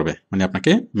নক করবে, মানে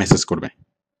আপনাকে মেসেজ করবে।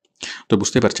 তো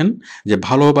বুঝতেই পারছেন যে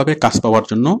ভালোভাবে কাজ পাওয়ার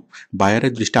জন্য,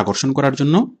 বায়ারের দৃষ্টি আকর্ষণ করার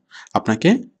জন্য আপনাকে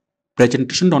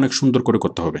প্রেজেন্টেশনটা অনেক সুন্দর করে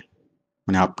করতে হবে।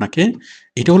 মানে আপনাকে,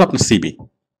 এটা হলো আপনার সিভি,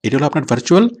 এটা হলো আপনার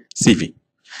ভার্চুয়াল সিভি।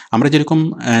 আমরা যেরকম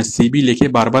সিভি লিখে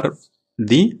বারবার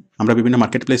দিই, আমরা বিভিন্ন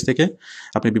মার্কেট প্লেস থেকে,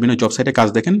 আপনি বিভিন্ন জব সাইটে কাজ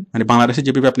দেখেন, মানে বাংলাদেশে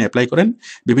যেভাবে আপনি অ্যাপ্লাই করেন,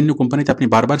 বিভিন্ন কোম্পানিতে আপনি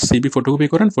বারবার সিভি ফটোকপি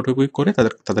করেন, ফটোকপি করে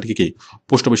তাদেরকে কি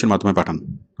পোস্ট অফিসের মাধ্যমে পাঠান।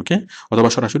 ওকে, অথবা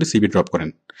সরাসরি সিভি ড্রপ করেন।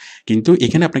 কিন্তু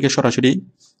এখানে আপনাকে সরাসরি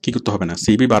কি করতে হবে না,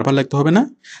 সিভি বারবার লিখতে হবে না।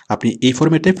 আপনি এই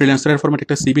ফরম্যাটে, ফ্রিল্যান্সারের ফরম্যাটে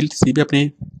একটা সিভি আপনি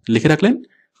লিখে রাখলেন,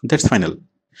 দ্যাটস ফাইনাল।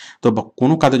 তো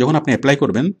কোনো কাজে যখন আপনি অ্যাপ্লাই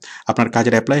করবেন, আপনার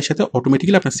কাজের অ্যাপ্লাইয়ের সাথে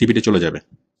অটোমেটিক্যালি আপনার সিভিটা চলে যাবে।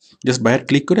 জাস্ট বায়ার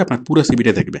ক্লিক করে আপনার পুরো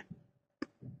সিভিটা দেখবে।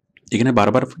 এখানে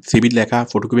বারবার সিভি লেখা,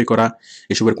 ফটোকপি করা,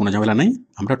 এসবের কোনো ঝামেলা নেই।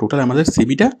 আমরা টোটাল আমাদের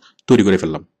সিভিটা তৈরি করে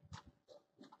ফেললাম।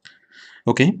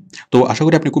 ওকে, তো আশা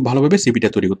করি আপনি খুব ভালোভাবে সিভিটা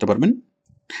তৈরি করতে পারবেন।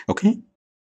 ওকে,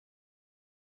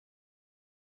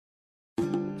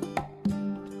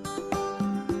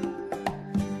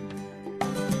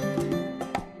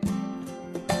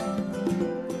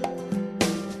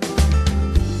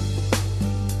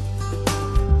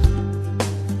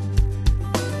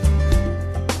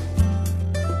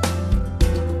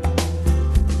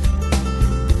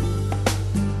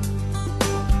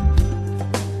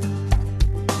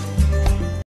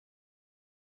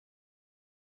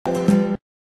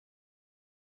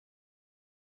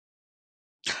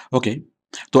 ওকে,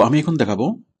 তো আমি এখন দেখাবো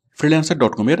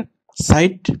freelancer.com এর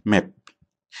সাইট ম্যাপ।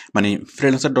 মানে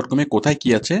freelancer.com এ কোথায় কি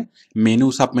আছে, মেনু,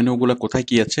 সাব মেনুগুলো কোথায়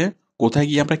কি আছে, কোথায়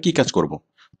গিয়ে আমরা কি কাজ করব,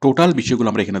 টোটাল বিষয়গুলো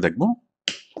আমরা এখানে দেখব।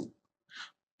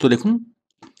 তো দেখুন,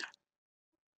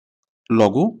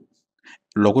 লগো,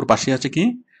 লগোর পাশে আছে কি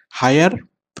হায়ার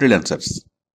ফ্রিল্যান্সার্স।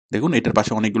 দেখুন এটার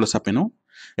পাশে অনেকগুলো সাব মেনু।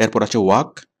 এরপর আছে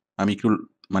ওয়ার্ক, আমি একটু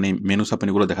মানে মেনু সাব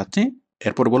মেনুগুলো দেখাচ্ছি,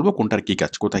 এরপর বলবো কোনটার কি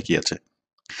কাজ, কোথায় কি আছে।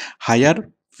 হায়ার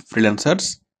ফ্রিল্যান্সার্স,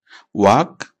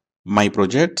 ওয়ার্ক, মাই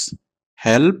প্রজেক্টস,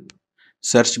 হেল্প,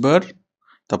 সার্চ বার,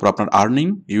 তারপর আপনার আর্নিং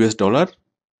ইউএস ডলার,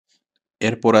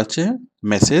 এরপর আছে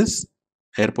মেসেজ,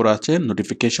 এরপর আছে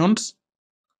নোটিফিকেশনস।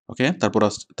 ওকে,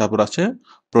 তারপর আছে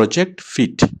প্রজেক্ট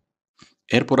ফিট,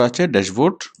 এরপর আছে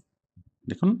ড্যাশবোর্ড।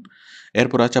 দেখুন,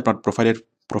 এরপর আছে আপনার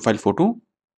প্রোফাইল ফটো।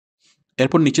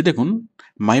 এরপর নিচে দেখুন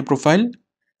মাই profile,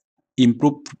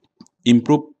 improve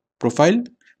improve profile,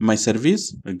 my service,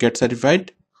 gate certified,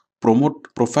 promote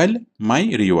profile, my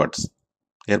rewards,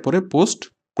 এরপরে পোস্ট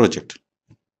প্রজেক্ট।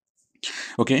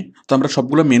 ওকে, তো আমরা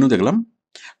সবগুলো মেনু দেখলাম।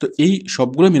 তো এই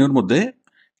সবগুলো মেনুর মধ্যে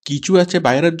কিছু আছে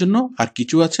বায়ারের জন্য আর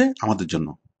কিছু আছে আমাদের জন্য।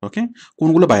 ওকে,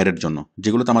 কোনগুলো বায়ারের জন্য,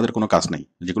 যেগুলোতে আমাদের কোনো কাজ নেই,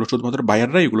 যেগুলো শুধুমাত্র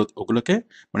বায়াররাই ওগুলোকে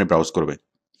মানে ব্রাউজ করবে।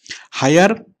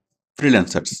 হায়ার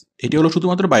ফ্রিল্যান্সার্স, এটি হলো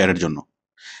শুধুমাত্র বায়ারের জন্য।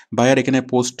 বায়ার এখানে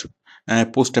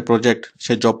পোস্ট এ প্রজেক্ট,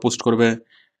 সে জব পোস্ট করবে,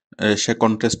 সে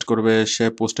কন্টেস্ট করবে, সে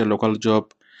পোস্টে লোকাল জব।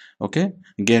 ওকে,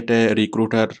 গেট এ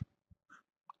রিক্রুটার,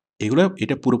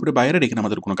 এটা পুরোপুরি বায়ারের, এখানে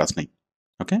আমাদের কোনো কাজ নেই।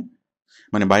 ওকে,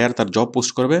 মানে বায়ার তার জব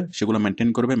পোস্ট করবে, সেগুলো মেনটেন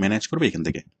করবে, ম্যানেজ করবে এখান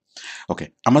থেকে। ওকে,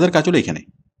 আমাদের কাজ হলো এখানে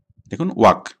দেখুন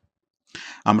ওয়ার্ক,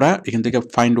 আমরা এখান থেকে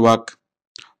find work,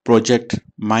 project,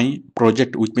 my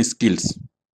project with my skills.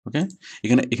 ওকে,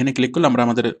 এখানে ক্লিক করলে আমরা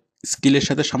আমাদের স্কিলের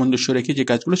সাথে সামঞ্জস্য রেখে যে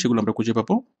কাজগুলো সেগুলো আমরা খুঁজে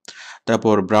পাবো।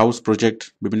 তারপর ব্রাউজ প্রজেক্ট,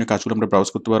 বিভিন্ন কাজগুলো আমরা ব্রাউজ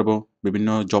করতে পারবো, বিভিন্ন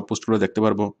জব পোস্টগুলো দেখতে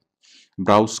পারবো,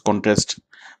 browse contest,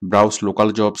 browse local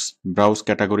jobs, browse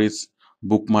categories,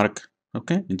 bookmark.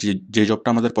 ওকে, যে জবটা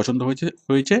আমাদের পছন্দ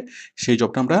হয়েছে সেই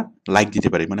জবটা আমরা লাইক দিতে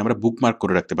পারি, মানে আমরা বুকমার্ক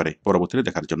করে রাখতে পারি পরবর্তীতে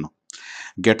দেখার জন্য।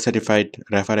 Gate certified,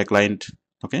 refer a client.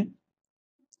 ওকে,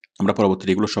 আমরা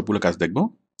পরবর্তীতে এগুলো সবগুলো কাজ দেখব।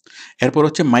 এরপর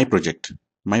হচ্ছে মাই প্রজেক্ট।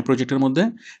 মাই প্রজেক্টের মধ্যে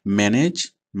manage,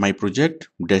 my project,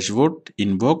 dashboard,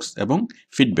 inbox এবং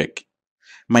ফিডব্যাক।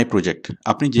 মাই প্রজেক্ট,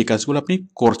 আপনি যে কাজগুলো আপনি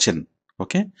করছেন,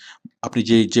 ওকে, আপনি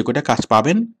যে কটা কাজ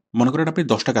পাবেন, মনে করেন আপনি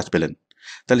 10টা কাজ পেলেন,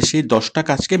 তাহলে সেই 10টা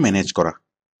কাজকে ম্যানেজ করা।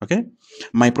 ওকে,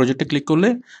 মাই প্রজেক্টে ক্লিক করলে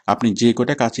আপনি যে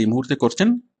কটা কাজ এই মুহূর্তে করছেন,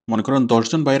 মনে করেন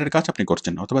 10জন বাইরের কাজ আপনি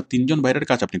করছেন অথবা 3জন বাইরের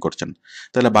কাজ আপনি করছেন,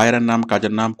 তাহলে বাইরের নাম,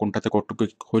 কাজের নাম, কোনটাতে কতটুকু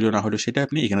হইলো না হইলো সেটা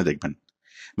আপনি এখানে দেখবেন।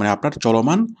 মানে আপনার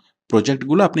চলমান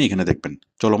প্রজেক্টগুলো আপনি এখানে দেখবেন,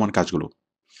 চলমান কাজগুলো।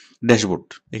 ড্যাশবোর্ড,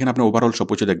 এখানে আপনি ওভারঅল সব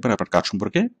কিছু দেখবেন আপনার কাজ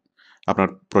সম্পর্কে, আপনার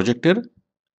প্রজেক্টের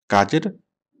কাজের,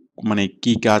 মানে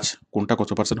কি কাজ, কোনটা কত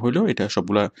পার্সেন্ট হইলো, এটা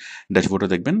সবগুলা ড্যাশবোর্ডে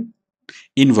দেখবেন।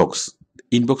 ইনবক্স,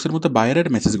 ইনবক্সের মধ্যে বায়ারের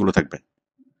মেসেজগুলো থাকবে,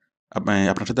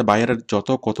 আপনার সাথে বায়ারের যত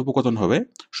কথোপকথন হবে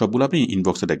সবগুলো আপনি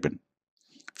ইনবক্সে দেখবেন।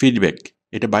 ফিডব্যাক,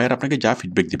 এটা বায়ার আপনাকে যা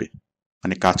ফিডব্যাক দিবে,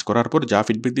 মানে কাজ করার পর যা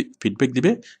ফিডব্যাক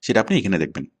দিবে সেটা আপনি এখানে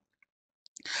দেখবেন।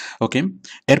 ওকে,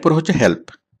 এরপর হচ্ছে হেল্প।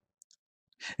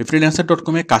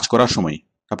 freelancer.com-এ কাজ করার সময়,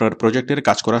 আপনার প্রজেক্টের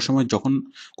কাজ করার সময় যখন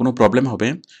কোনো প্রবলেম হবে,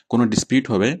 কোনো ডিসপিউট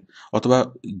হবে, অথবা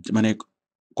মানে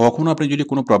কখনো আপনি যদি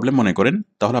কোনো প্রবলেম মনে করেন,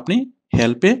 তাহলে আপনি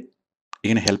হেল্পে,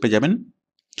 এখানে হেল্পে যাবেন।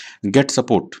 গেট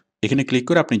সাপোর্ট, এখানে ক্লিক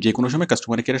করে আপনি যে কোনো সময়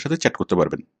কাস্টমার কেয়ারের সাথে চ্যাট করতে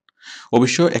পারবেন।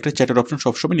 অবশ্য একটা চ্যাটের অপশন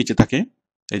সবসময় নিচে থাকে,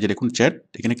 এই যে দেখুন চ্যাট,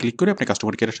 এখানে ক্লিক করে আপনি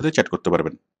কাস্টমার কেয়ারের সাথে চ্যাট করতে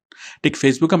পারবেন, ঠিক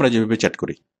ফেসবুকে আমরা যেভাবে চ্যাট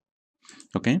করি।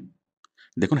 ওকে,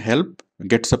 দেখুন help,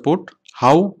 gate support,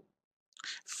 how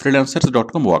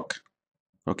freelancers.com work.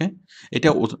 ওকে, এটা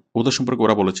ওদের সম্পর্কে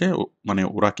ওরা বলেছে, মানে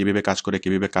ওরা কিভাবে কাজ করে,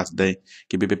 কিভাবে কাজ দেয়,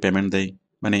 কিভাবে পেমেন্ট দেয়,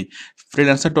 মানে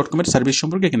freelancer.com-এর সার্ভিস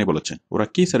সম্পর্কে এখানে বলেছে, ওরা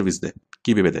কি সার্ভিস দেয়,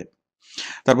 কিভাবে দেয়।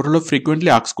 তারপর হলো ফ্রিকুয়েন্টলি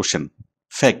আস্কড কোশ্চেন,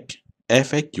 ফ্যাক,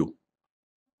 FAQ,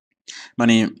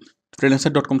 মানে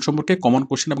freelancer.com সম্পর্কে কমন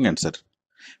কোশ্চেন এবং answer.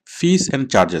 Fees and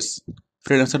charges,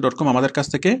 freelancer.com আমাদের কাছ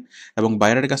থেকে এবং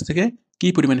বায়ারের কাছ থেকে কি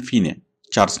পরিমাণ ফি নেয়,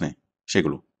 চার্জ নেয়,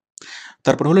 সেগুলো।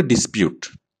 তারপর হলো ডিসপিউট।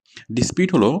 ডিসপিউট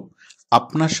হলো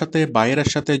আপনার সাথে বায়ারের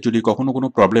সাথে যদি কখনো কোনো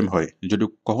প্রবলেম হয়, যদি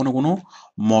কখনো কোনো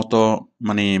মত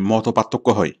মানে মত পার্থক্য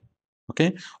হয়, ওকে,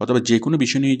 অথবা যে কোনো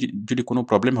বিষয় নিয়ে যদি কোনো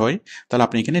প্রবলেম হয়, তাহলে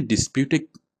আপনি এখানে ডিসপিউটে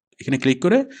এখানে ক্লিক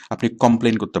করে আপনি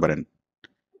কমপ্লেন করতে পারেন।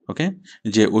 ওকে,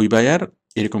 যে ওই বায়ার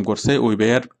এরকম করছে, ওই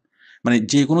বায়ার, মানে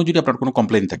যে কোনো যদি আপনার কোনো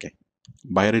কমপ্লেন থাকে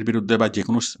বায়ারের বিরুদ্ধে বা যে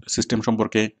কোনো সিস্টেম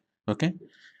সম্পর্কে, ওকে,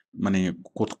 মানে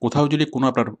কোথাও যদি কোনো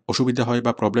আপনার অসুবিধা হয়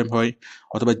বা প্রবলেম হয়,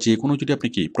 অথবা যে কোনো যদি আপনি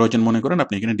কি প্রয়োজন মনে করেন,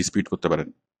 আপনি এখানে ডিসপিউট করতে পারেন।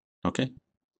 ওকে,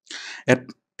 এর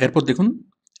এরপর দেখুন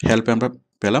হেল্পে আমরা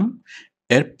পেলাম।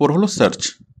 এরপর হলো সার্চ।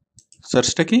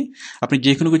 সার্চটা কি, আপনি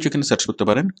যে কোনো কিছু এখানে সার্চ করতে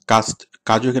পারেন,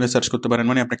 কাজও এখানে সার্চ করতে পারেন,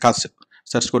 মানে আপনি কাজ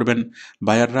সার্চ করবেন,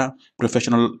 বায়াররা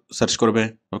প্রফেশনাল সার্চ করবে,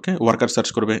 ওকে, ওয়ার্কার সার্চ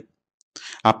করবে,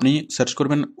 আপনি সার্চ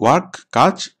করবেন ওয়ার্ক,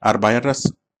 কাজ, আর বায়াররা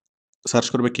সার্চ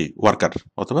করবে কি ওয়ার্কার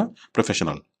অথবা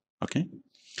প্রফেশনাল। ওকে,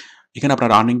 এখানে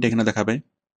আপনার আর্নিংটা এখানে দেখাবে,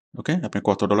 ওকে, আপনি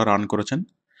কত ডলার আর্ন করেছেন,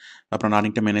 আপনার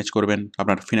আর্নিংটা ম্যানেজ করবেন,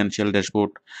 আপনার ফিনান্সিয়াল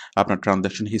ড্যাশবোর্ড, আপনার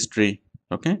ট্রানজ্যাকশন হিস্ট্রি,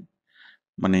 ওকে,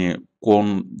 মানে কোন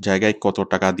জায়গায় কত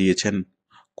টাকা দিয়েছেন,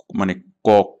 মানে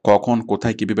কখন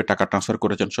কোথায় কিভাবে টাকা ট্রান্সফার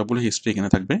করেছেন, সবগুলো হিস্ট্রি এখানে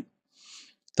থাকবে।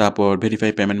 তারপর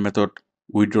ভেরিফাই পেমেন্ট মেথড,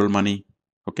 উইথড্রল মানি।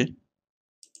 ওকে,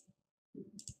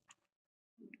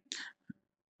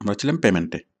 আমরা ছিলাম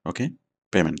পেমেন্টে। ওকে,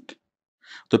 পেমেন্ট,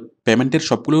 তো পেমেন্টের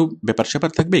সবগুলো ব্যাপার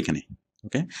স্যাপার থাকবে এখানে।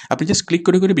 ওকে, আপনি জাস্ট ক্লিক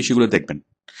করে করে বিষয়গুলো দেখবেন।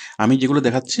 আমি যেগুলো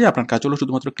দেখাচ্ছি আপনার কাজ হলো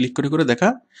শুধুমাত্র ক্লিক করে করে দেখা,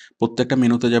 প্রত্যেকটা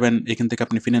মেনুতে যাবেন, এখান থেকে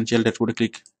আপনি ফিনান্সিয়াল ড্যাশবোর্ডে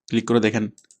ক্লিক করে দেখেন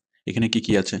এখানে কি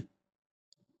কি আছে।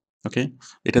 ওকে,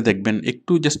 এটা দেখবেন,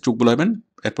 একটু জাস্ট চোখ বুলাবেন,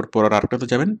 এরপর পড়ার আরেকটাতে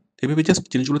যাবেন, এভাবে জাস্ট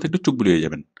জিনিসগুলোতে একটু চোখ বুলিয়ে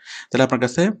যাবেন, তাহলে আপনার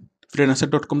কাছে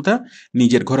freelancer.com-টা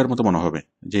নিজের ঘরের মতো মনে হবে,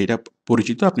 যে এটা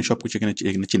পরিচিত, আপনি সব কিছু এখানে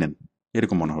এখানে চিনেন,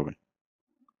 এরকম মনে হবে।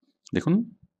 দেখুন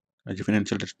এই যে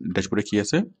ফিনান্সিয়াল ড্যাশবোর্ডে কি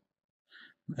আছে,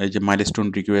 এই যে milestone,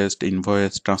 request,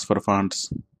 invoice, transfer funds,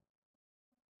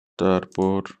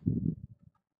 তারপর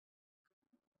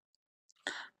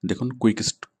দেখুন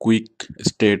কুইক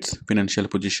স্টেটস, ফিনান্সিয়াল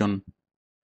পজিশন,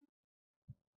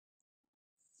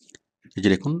 এই যে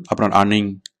দেখুন আপনার earning,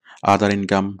 other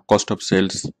income, cost of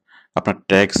sales, আপনার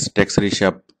ট্যাক্সের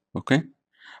হিসাব। ওকে,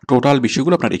 টোটাল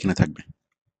বিষয়গুলো আপনার এখানে থাকবে।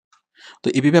 তো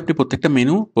এইভাবে আপনি প্রত্যেকটা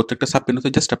মেনু, প্রত্যেকটা সাব মেনুতে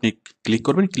জাস্ট আপনি ক্লিক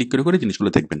করবেন, ক্লিক করে করে জিনিসগুলো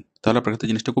দেখবেন, তাহলে আপনার কাছে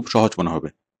জিনিসটা খুব সহজ মনে হবে।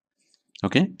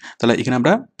 ওকে, তাহলে এখানে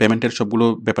আমরা পেমেন্টের সবগুলো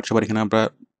ব্যাপার স্যাপার এখানে আমরা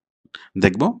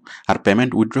দেখব। আর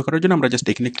পেমেন্ট উইথড্র করার জন্য আমরা জাস্ট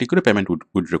এখানে ক্লিক করে পেমেন্ট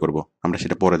উইথড্র করব। আমরা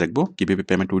সেটা পরে দেখব কিভাবে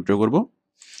পেমেন্ট উইথড্র করব।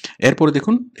 এরপরে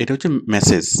দেখুন এটা হচ্ছে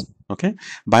মেসেজ। ওকে,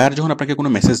 বায়ার যখন আপনাকে কোনো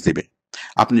মেসেজ দেবে,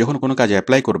 আপনি যখন কোনো কাজে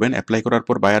অ্যাপ্লাই করবেন, অ্যাপ্লাই করার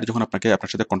পর বায়ার যখন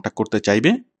আপনার সাথে কন্ট্যাক্ট করতে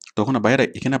চাইবে, তখন বায়ার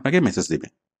এখানে আপনাকে মেসেজ দিবে।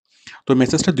 তো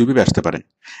মেসেজটা দুইভাবে আসতে পারে।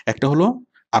 একটা হলো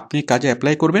আপনি কাজে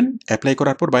অ্যাপ্লাই করবেন, অ্যাপ্লাই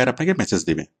করার পর বায়ার আপনাকে মেসেজ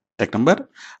দিবে, এক নম্বর।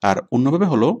 আর অন্যভাবে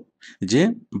হলো যে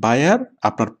বায়ার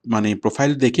আপনার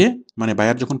প্রোফাইল দেখে,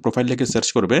 বায়ার যখন প্রোফাইল দেখে সার্চ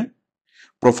করবে,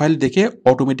 প্রোফাইল দেখে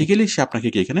অটোমেটিক্যালি সে আপনাকে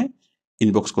কি এখানে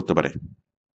ইনবক্স করতে পারে।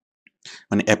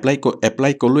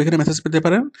 অ্যাপ্লাই করলেও এখানে মেসেজ পেতে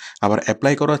পারেন, আবার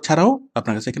অ্যাপ্লাই করা ছাড়াও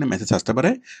আপনার কাছে এখানে মেসেজ আসতে পারে,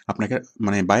 আপনাকে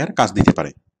বায়ার কাজ দিতে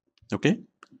পারে। ওকে,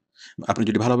 আপনি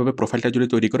যদি ভালোভাবে প্রোফাইলটা যদি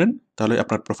তৈরি করেন, তাহলে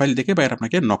আপনার প্রোফাইল দেখে বায়ার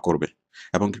আপনাকে নক করবে,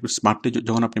 এবং স্মার্টলি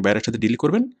যখন আপনি বায়ারের সাথে ডিল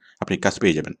করবেন, আপনি কাজ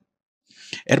পেয়ে যাবেন।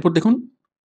 এরপর দেখুন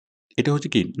এটা হচ্ছে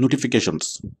কি নোটিফিকেশনস।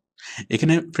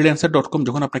 এখানে freelancer.com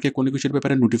যখন আপনাকে কোনো কিছুর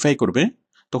ব্যাপারে নোটিফাই করবে,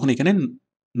 তখন এখানে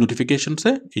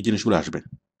নোটিফিকেশনসে এই জিনিসগুলো আসবে।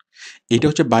 এটা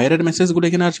হচ্ছে বায়ারের মেসেজগুলো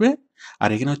এখানে আসবে, আর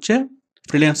এখানে হচ্ছে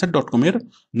freelancer.com এর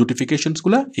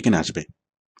নোটিফিকেশনসগুলো এখানে আসবে।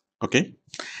 ওকে,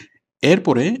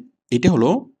 এরপরে এটা হলো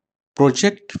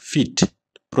প্রজেক্ট ফিট।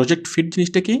 প্রজেক্ট ফিট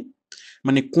জিনিসটা কি,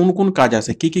 কোন কোন কাজ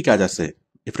আছে, কি কি কাজ আছে,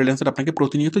 ফ্রিল্যান্সার আপনাকে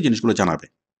প্রতিনিয়ত জিনিসগুলো জানাবে।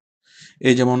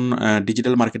 এই যেমন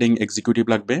ডিজিটাল মার্কেটিং এক্সিকিউটিভ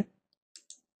লাগবে,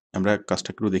 আমরা কাজটা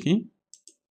একটু দেখি।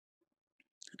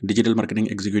 ডিজিটাল মার্কেটিং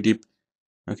এক্সিকিউটিভ,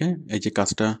 ওকে, এই যে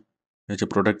কাজটা, এই যে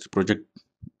project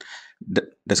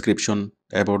description,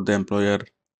 about the employer,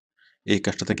 এই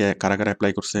কাজটা থেকে কারা কারা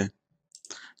অ্যাপ্লাই করছে,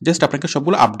 জাস্ট আপনাকে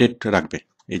সবগুলো আপডেট রাখবে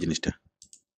এই জিনিসটা।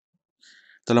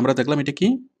 তাহলে আমরা দেখলাম এটা কি,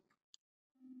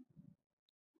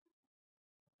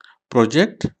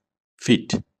 প্রজেক্ট ফিট,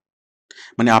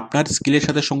 আপনার স্কিলের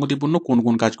সাথে সঙ্গতিপূর্ণ কোন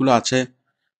কোন কাজগুলো আছে,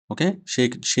 ওকে,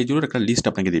 সেইগুলোর একটা লিস্ট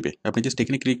আপনাকে দিবে। আপনি জাস্ট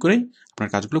এখানে ক্লিক করেই আপনার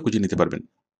কাজগুলো খুঁজে নিতে পারবেন।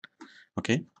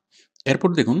 ওকে, এরপর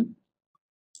দেখুন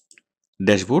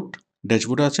ড্যাশবোর্ড।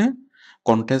 ড্যাশবোর্ডে আছে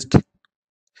contest,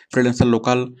 freelancer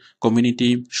local, community,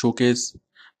 showcase,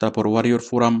 তারপর ওয়ারিয়র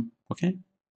ফোরাম। ওকে,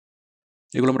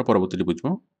 এগুলো আমরা পরবর্তীতে বুঝবো।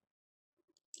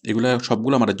 এগুলো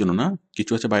সবগুলো আমাদের জন্য না,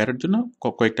 কিছু আছে বায়ারের জন্য,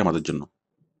 কয়েকটা আমাদের জন্য,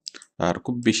 আর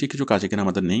খুব বেশি কিছু কাজ এখানে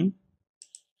আমাদের নেই।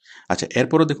 আচ্ছা,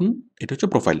 এরপরও দেখুন এটা হচ্ছে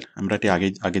প্রোফাইল, আমরা এটি আগে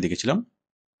আগে দেখেছিলাম।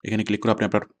 এখানে ক্লিক করে আপনি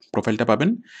আপনার প্রোফাইলটা পাবেন।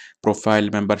 Profile,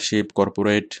 membership,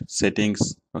 corporate, settings.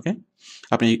 ওকে,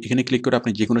 আপনি এখানে ক্লিক করে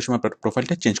আপনি যে কোনো সময় আপনার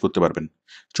প্রোফাইলটা চেঞ্জ করতে পারবেন,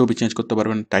 ছবি চেঞ্জ করতে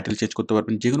পারবেন, টাইটেল চেঞ্জ করতে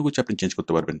পারবেন, যে কোনো কিছু আপনি চেঞ্জ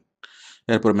করতে পারবেন।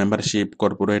 এরপর membership,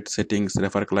 corporate, settings,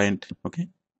 refer client. ওকে,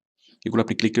 এগুলো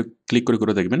আপনি ক্লিক করে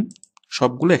করে দেখবেন,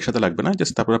 সবগুলো একসাথে লাগবে না,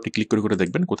 জাস্ট তারপর আপনি ক্লিক করে করে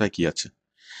দেখবেন কোথায় কি আছে।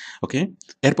 ওকে,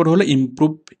 এরপর হলো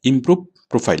ইমপ্রুভ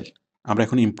প্রোফাইল। আমরা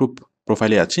এখন ইমপ্রুভ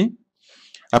প্রোফাইলে আছি।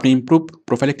 আপনি ইমপ্রুভ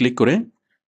প্রোফাইলে ক্লিক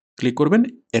করবেন,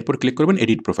 এরপর ক্লিক করবেন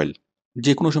এডিট প্রোফাইল।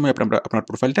 যে কোনো সময় আপনার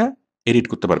প্রোফাইলটা এডিট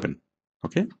করতে পারবেন।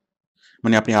 ওকে,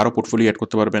 আপনি আরও পোর্টফোলিও অ্যাড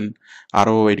করতে পারবেন,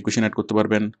 আরও এডুকেশন অ্যাড করতে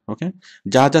পারবেন। ওকে,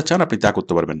 যা যা চান আপনি তা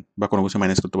করতে পারবেন, বা কোনো কিছু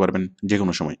ম্যানেজ করতে পারবেন যে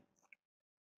কোনো সময়।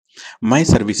 মাই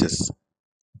সার্ভিসেস।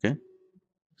 ওকে,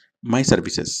 মাই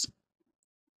সার্ভিসেস,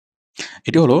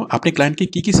 এটি হলো আপনি ক্লায়েন্টকে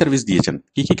কি কি সার্ভিস দিয়েছেন,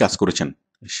 কি কি কাজ করেছেন,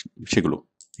 সেগুলো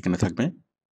এখানে থাকবে।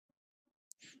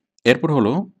 এরপর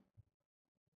হলো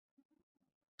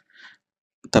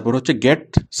তারপর হচ্ছে গেট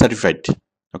সার্টিফাইড।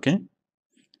 ওকে,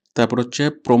 তারপর হচ্ছে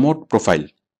প্রমোট প্রোফাইল,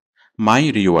 মাই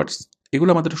রিওয়ার্ডস। এগুলো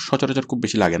আমাদের সচরাচর খুব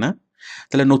বেশি লাগে না।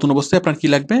 তাহলে নতুন অবস্থায় আপনার কি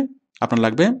লাগবে, আপনার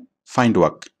লাগবে ফাইন্ড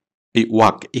ওয়ার্ক। এই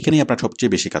ওয়ার্ক এখানেই আপনার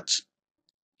সবচেয়ে বেশি কাজ।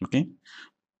 ওকে,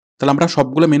 তাহলে আমরা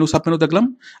সবগুলো মেনু সাব মেনু দেখলাম।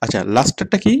 আচ্ছা,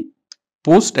 লাস্টেরটা কি,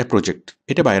 পোস্ট এ প্রজেক্ট।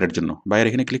 এটা বায়ারের জন্য, বায়ার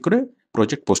এখানে ক্লিক করে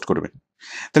প্রজেক্ট পোস্ট করবে।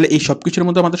 তাহলে এই সব কিছুর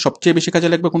মধ্যে আমাদের সবচেয়ে বেশি কাজে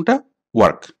লাগবে কোনটা,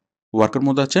 ওয়ার্ক। ওয়ার্কের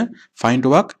মধ্যে আছে find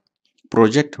work,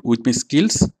 project with me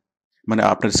skills,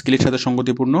 আপনার স্কিলের সাথে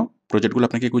সঙ্গতিপূর্ণ প্রজেক্টগুলো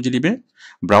আপনাকে খুঁজে দিবে।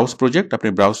 ব্রাউজ প্রজেক্ট, আপনি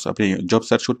জব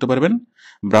সার্চ করতে পারবেন।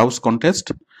 Browse contest,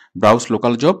 browse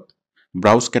local job,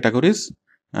 browse categories,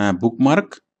 bookmark,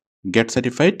 gate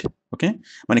certified. ওকে,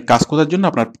 কাজ করার জন্য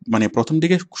আপনার প্রথম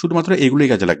দিকে শুধুমাত্র এগুলোই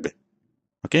কাজে লাগবে।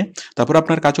 ওকে, তারপর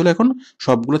আপনার কাজ হলো এখন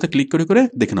সবগুলোতে ক্লিক করে করে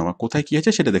দেখে নেওয়া কোথায় কি আছে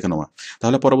সেটা দেখে নেওয়া।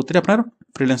 তাহলে পরবর্তীতে আপনার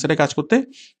ফ্রিল্যান্সারে কাজ করতে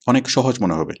অনেক সহজ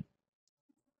মনে হবে।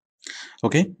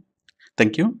 ওকে,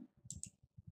 থ্যাংক ইউ।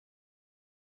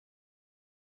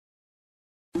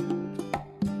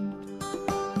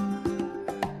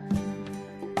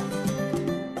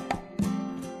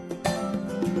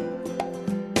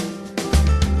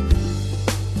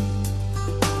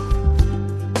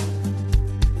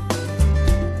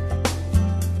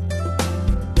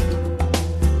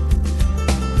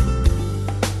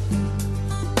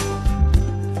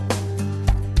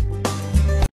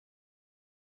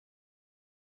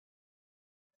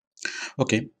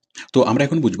 ওকে, তো আমরা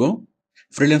এখন বুঝবো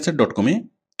freelancer.com-এ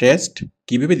টেস্ট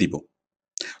কিভাবে দিব?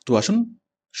 তো আসুন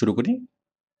শুরু করি।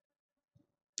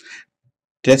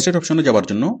 টেস্টের অপশনে যাওয়ার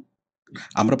জন্য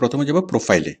আমরা প্রথমে যাব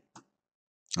প্রোফাইলে।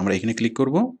 আমরা এখানে ক্লিক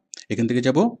করব, এখান থেকে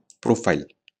যাব প্রোফাইল।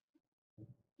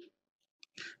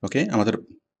 ওকে, আমাদের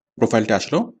প্রোফাইলটা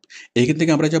আসলো। এইখান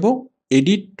থেকে আমরা যাব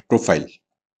এডিট প্রোফাইল।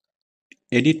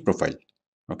 Edit profile.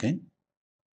 ওকে,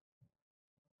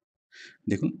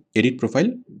 দেখুন এডিট প্রোফাইল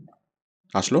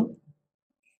আসলো।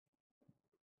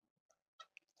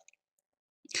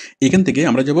 এখান থেকে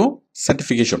আমরা যাব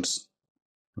সার্টিফিকেশনস।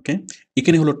 ওকে,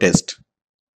 এখানে হলো টেস্ট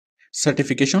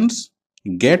সার্টিফিকেশনস,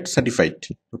 গেট সার্টিফাইড।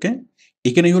 ওকে,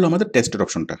 এখানেই হলো আমাদের টেস্টের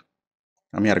অপশনটা।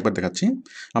 আমি আরেকবার দেখাচ্ছি।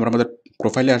 আমরা আমাদের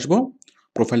প্রোফাইলে আসব,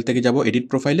 প্রোফাইল থেকে যাব এডিট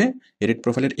প্রোফাইলে। এডিট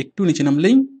প্রোফাইলের একটু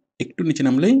নিচে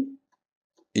নামলেই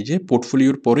এই যে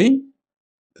পোর্টফোলিওর পরেই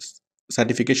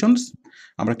সার্টিফিকেশনস,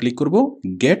 আমরা ক্লিক করব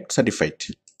গেট সার্টিফাইড।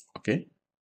 ওকে,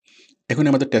 এখন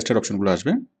আমাদের টেস্টের অপশনগুলো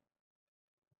আসবে।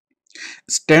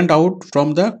 Stand out from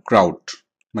the crowd,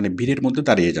 মানে ভিড়ের মধ্যে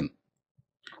দাঁড়িয়ে যান।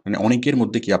 মানে অনেকের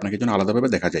মধ্যে কি আপনাকে যেন আলাদাভাবে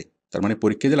দেখা যায়, তার মানে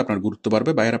পরীক্ষা দিলে আপনার গুরুত্ব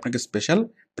বাড়বে, বায়ার আপনাকে স্পেশাল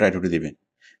প্রায়োরিটি দেবে।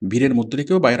 ভিড়ের মধ্যে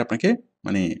থেকেও বায়ার আপনাকে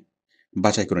মানে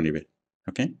বাছাই করে নেবে।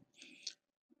 ওকে,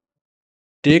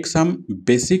 take some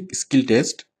basic skill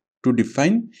test to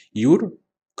define your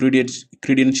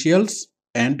credentials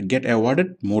and get awarded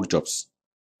more jobs.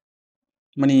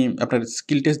 মানে আপনার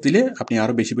স্কিল টেস্ট দিলে আপনি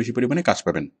আরও বেশি বেশি পরিমাণে কাজ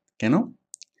পাবেন। কেন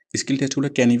স্কিল টেস্টগুলো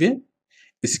কে নিবে?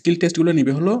 স্কিল টেস্টগুলো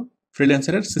নিবে হলো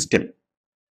ফ্রিল্যান্সারের সিস্টেম।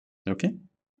 ওকে,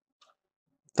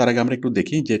 তার আগে আমরা একটু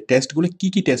দেখি যে টেস্টগুলো কি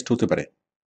কি টেস্ট হতে পারে।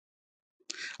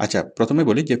 আচ্ছা, প্রথমে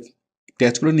বলি যে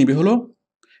টেস্টগুলো নিবে হলো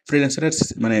ফ্রিল্যান্সারের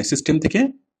মানে সিস্টেম থেকে,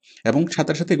 এবং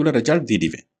সাথে সাথে এগুলো রেজাল্ট দিয়ে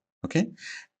দিবে। ওকে,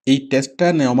 এই টেস্টটা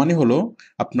নেওয়া মানে হলো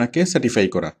আপনাকে সার্টিফাই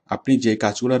করা। আপনি যে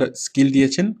কাজগুলোর স্কিল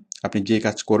দিয়েছেন, আপনি যে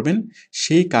কাজ করবেন,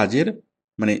 সেই কাজের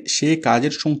মানে সেই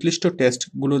কাজের সংশ্লিষ্ট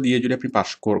টেস্টগুলো দিয়ে যদি আপনি পাস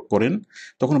করেন,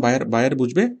 তখন বায়ার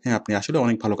বুঝবে হ্যাঁ আপনি আসলে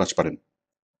অনেক ভালো কাজ পারেন।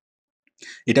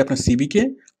 এটা আপনার সিভিকে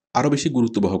আরও বেশি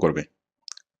গুরুত্ববহ করবে।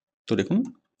 তো দেখুন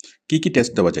কি কি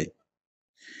টেস্ট দেওয়া যায়।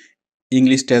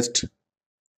 English test,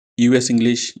 US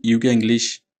English, UK English,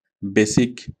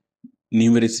 basic,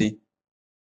 numeracy.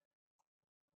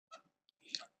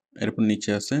 এরপর নিচে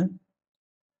আছে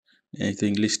এই তো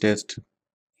ইংলিশ টেস্ট।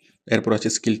 এরপর আছে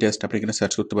স্কিল টেস্ট, আপনি এখানে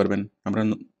সার্চ করতে পারবেন। আমরা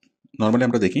নর্মালি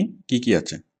আমরা দেখি কি কি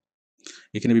আছে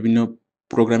এখানে। বিভিন্ন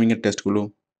প্রোগ্রামিংয়ের টেস্টগুলো,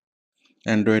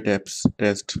 অ্যান্ড্রয়েড অ্যাপস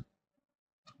টেস্ট,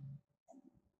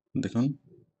 দেখুন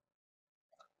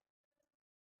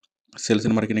সেলস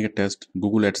অ্যান্ড মার্কেটিংয়ের টেস্ট,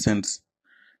 গুগল অ্যাডসেন্স,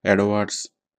 অ্যাডওয়ার্ডস,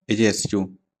 এই যে এসইউ,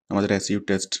 আমাদের এসইউ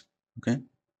টেস্ট। ওকে,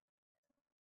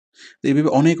 তো এইভাবে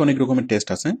অনেক অনেক রকমের টেস্ট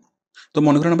আছে। তো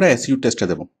মনে করেন আমরা এসইউ টেস্টটা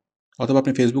দেবো, অথবা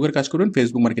আপনি ফেসবুকের কাজ করবেন,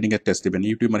 ফেসবুক মার্কেটিংয়ের টেস্ট দেবেন,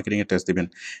 ইউটিউব মার্কেটিংয়ের টেস্ট দেবেন।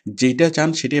 যেটা চান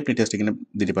সেটাই আপনি টেস্ট এখানে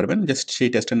দিতে পারবেন। জাস্ট সেই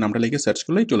টেস্টের নামটা লিখে সার্চ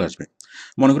করলেই চলে আসবে।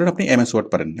 মনে করেন আপনি এমএস ওয়ার্ড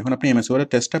পারেন, এখন আপনি এমএস ওয়ার্ডের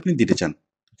টেস্টটা আপনি দিতে চান।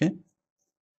 ওকে,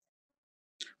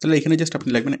 তাহলে এখানে জাস্ট আপনি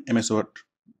লিখবেন এমএস ওয়ার্ড।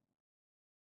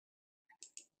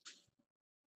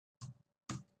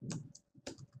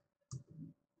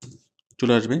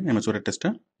 চলে আসবে এমএস ওয়ার্ডের টেস্টটা।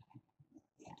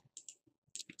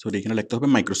 সো এখানে লিখতে হবে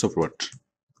মাইক্রোসফট ওয়ার্ড।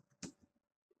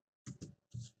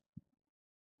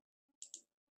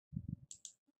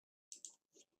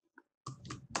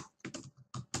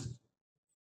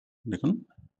 দেখুন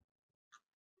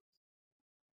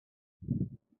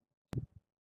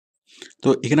তো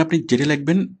এখানে আপনি যেটা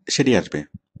লিখবেন সেটাই আসবে।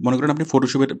 মনে করেন আপনি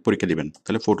ফটোশপের পরীক্ষা দিবেন,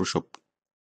 তাহলে ফটোশপ।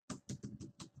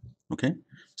 ওকে,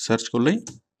 সার্চ করলেই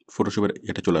ফটোশপের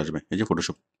এটা চলে আসবে। এই যে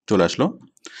ফটোশপ চলে আসলো।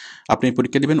 আপনি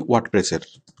পরীক্ষা দিবেন ওয়ার্ডপ্রেসের,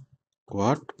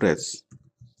 ওয়ার্ডপ্রেস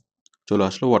চলে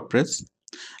আসলো ওয়ার্ডপ্রেস।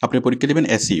 আপনি পরীক্ষা দিবেন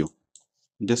এসইউ,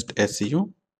 জাস্ট এসইউ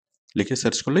লিখে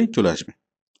সার্চ করলেই চলে আসবে।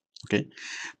 ওকে,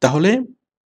 তাহলে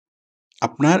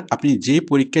আপনি যে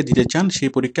পরীক্ষা দিতে চান সেই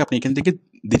পরীক্ষা আপনি এখান থেকে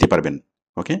দিতে পারবেন।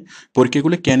 ওকে,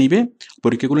 পরীক্ষাগুলো কে নিবে?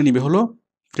 পরীক্ষাগুলো নিবে হলো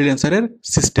ফ্রিল্যান্সারের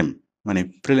সিস্টেম, মানে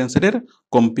ফ্রিল্যান্সারের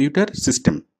কম্পিউটার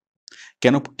সিস্টেম।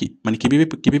 কেন কি মানে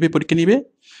কিভাবে পরীক্ষা নিবে?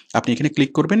 আপনি এখানে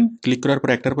ক্লিক করবেন, ক্লিক করার পর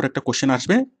একটার পর একটা কোশ্চেন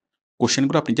আসবে।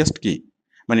 কোশ্চেনগুলো আপনি জাস্ট কি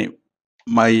মানে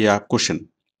মাই কোশ্চেন,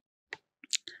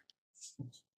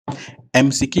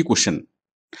 এমসিকিউ কোশ্চেন,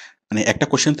 মানে একটা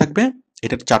কোশ্চেন থাকবে,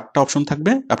 এটার 4টা অপশন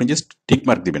থাকবে, আপনি জাস্ট টিক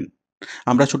মার্ক দিবেন।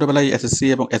 আমরা ছোটবেলায় এসএসসি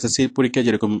এবং এসএসসি পরীক্ষায়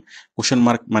যেরকম কোশ্চেন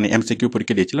মার্ক মানে এমসিকিউ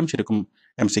পরীক্ষা দিয়েছিলাম, সেরকম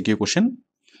এমসিকিউ কোশ্চেন।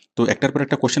 তো একটার পর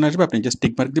একটা কোশ্চেন আসবে, আপনি জাস্ট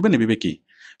টিক মার্ক দিবেন, এভাবে কি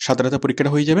সাথে সাথে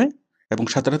পরীক্ষাটা হয়ে যাবে এবং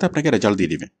সাথে সাথে আপনাকে রেজাল্ট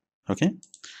দিয়ে দিবে। ওকে,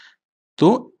 তো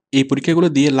এই পরীক্ষাগুলো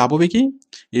দিয়ে লাভ হবে কি?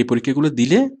 এই পরীক্ষাগুলো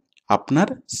দিলে আপনার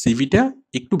সিভিটা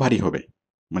একটু ভারী হবে,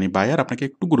 মানে বায়ার আপনাকে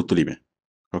একটু গুরুত্ব দিবে।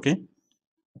 ওকে,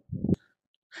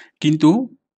 কিন্তু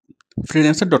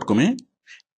ফ্রিল্যান্সার ডট কমে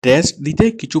টেস্ট দিতে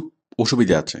কিছু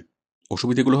অসুবিধা আছে।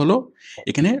 অসুবিধাগুলো হলো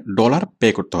এখানে ডলার পে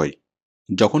করতে হয়।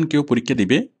 যখন কেউ পরীক্ষা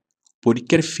দিবে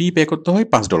পরীক্ষার ফি পে করতে হয়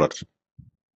 $5।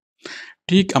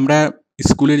 ঠিক আমরা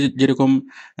স্কুলের যেরকম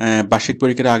বার্ষিক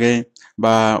পরীক্ষার আগে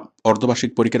বা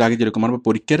অর্ধবার্ষিক পরীক্ষার আগে যেরকম আমরা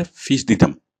পরীক্ষার ফিস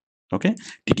দিতাম, ওকে,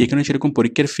 ঠিক এখানে সেরকম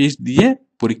পরীক্ষার ফিস দিয়ে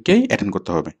পরীক্ষায় অ্যাটেন্ড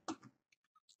করতে হবে।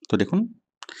 তো দেখুন,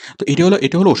 তো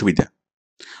এটা হলো অসুবিধা।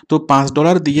 তো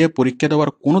 $5 দিয়ে পরীক্ষা দেওয়ার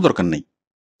কোনো দরকার নেই।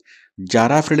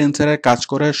 যারা ফ্রিল্যান্সারের কাজ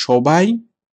করে সবাই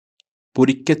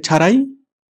পরীক্ষা ছাড়াই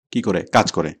কি করে কাজ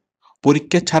করে,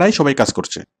 পরীক্ষা ছাড়াই সবাই কাজ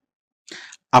করছে।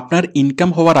 আপনার ইনকাম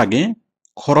হওয়ার আগে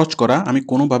খরচ করা আমি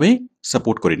কোনোভাবেই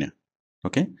সাপোর্ট করি না,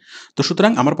 ওকে। তো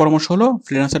সুতরাং আমার পরামর্শ হলো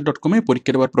freelancer.com-এ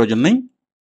পরীক্ষা দেওয়ার প্রয়োজন নেই।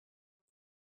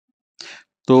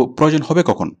 তো প্রয়োজন হবে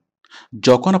কখন?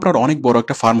 যখন আপনার অনেক বড়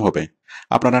একটা ফার্ম হবে,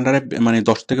 আপনার আন্ডারে মানে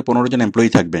 10 থেকে 15 জন এমপ্লয়ি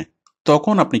থাকবে,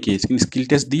 তখন আপনি কি স্কিল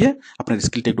টেস্ট দিয়ে আপনার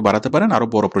স্কিলটা একটু বাড়াতে পারেন আরো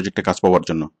বড় প্রজেক্টে কাজ পাওয়ার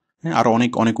জন্য, হ্যাঁ, আরো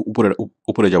অনেক অনেক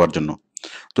উপরে যাওয়ার জন্য।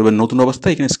 তবে নতুন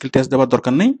অবস্থায় এখানে স্কিল টেস্ট দেওয়ার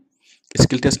দরকার নেই।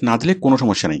 স্কিল টেস্ট না দিলে কোনো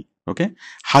সমস্যা নেই, ওকে।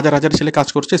 হাজার হাজার ছেলে কাজ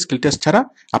করছে, স্কিল টেস্ট ছাড়া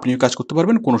আপনিও কাজ করতে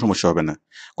পারবেন, কোনো সমস্যা হবে না।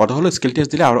 কথা হলো স্কিল টেস্ট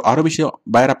দিলে আরো বেশি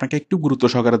বায়ার আপনাকে একটু গুরুত্ব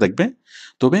সহকারে দেখবে।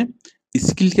 তবে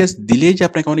স্কিল টেস্ট দিলেই যে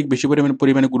আপনাকে অনেক বেশি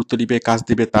পরিমাণে গুরুত্ব দিবে, কাজ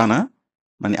দিবে তা না।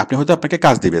 মানে আপনি হয়তো আপনাকে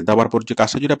কাজ দিবে, দেওয়ার পর যে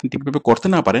কাজটা যদি আপনি ঠিকভাবে করতে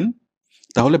না পারেন,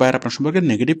 তাহলে বায়ার আপনার সম্পর্কে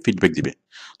নেগেটিভ ফিডব্যাক দিবে।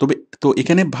 তবে তো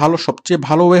এখানে সবচেয়ে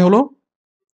ভালো ওয়ে হলো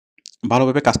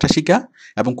ভালোভাবে কাজটা শিখা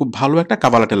এবং খুব ভালো একটা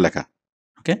কাভার লেটার লেখা,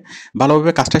 ওকে।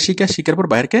 ভালোভাবে কাজটা শিখার পর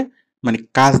বায়ারকে মানে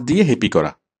কাজ দিয়ে হ্যাপি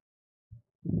করা।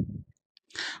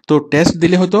 তো টেস্ট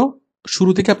দিলে হয়তো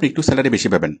শুরু থেকে আপনি একটু স্যালারি বেশি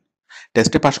পাবেন।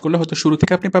 টেস্টে পাস করলে হয়তো শুরু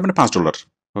থেকে আপনি পাবেন $5,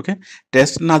 ওকে।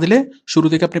 টেস্ট না দিলে শুরু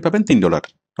থেকে আপনি পাবেন $3,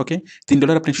 ওকে।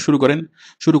 $3 আপনি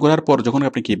শুরু করার পর যখন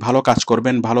আপনি কি ভালো কাজ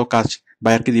করবেন, ভালো কাজ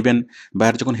বায়ারকে দিবেন,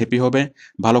 বায়ার যখন হ্যাপি হবে,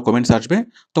 ভালো কমেন্টস আসবে,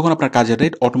 তখন আপনার কাজের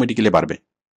রেট অটোমেটিক্যালি বাড়বে।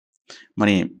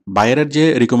 মানে বায়ারের যে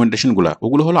রিকমেন্ডেশনগুলা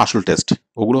ওগুলো হলো আসল টেস্ট,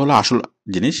 ওগুলো হলো আসল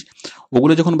জিনিস।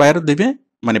 ওগুলো যখন বায়ার দেবে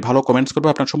মানে ভালো কমেন্টস করবে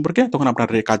আপনার সম্পর্কে, তখন আপনার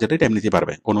কাজের রেট এমনিতেই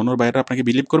বাড়বে। অন্য বায়াররা আপনাকে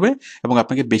বিলিভ করবে এবং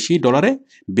আপনাকে বেশি ডলারে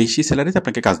বেশি স্যালারিতে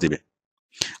আপনাকে কাজ দিবে।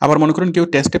 আবার মনে করেন কেউ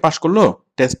টেস্টে পাস করলো,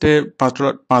 টেস্টে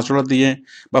 $5 দিয়ে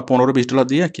বা $15-20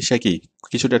 দিয়ে সে কি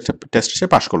কিছু টেস্ট সে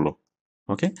পাস করলো,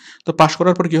 ওকে। তো পাস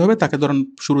করার পর কি হবে, তাকে ধরেন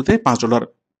শুরুতে $5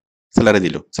 স্যালারি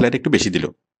দিল, স্যালারি একটু বেশি দিল,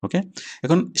 ওকে।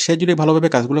 এখন সে যদি ভালোভাবে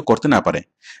কাজগুলো করতে না পারে,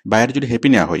 বায়ার যদি হ্যাপি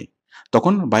না হয়,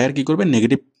 তখন বায়ার কি করবে,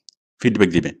 নেগেটিভ ফিডব্যাক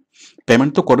দিবে।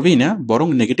 পেমেন্ট তো করবেই না, বরং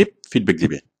নেগেটিভ ফিডব্যাক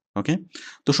দিবে, ওকে।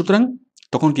 তো সুতরাং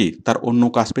তখন কি তার অন্য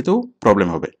কাজ পেতেও প্রবলেম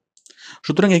হবে।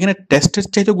 সুতরাং এখানে টেস্টের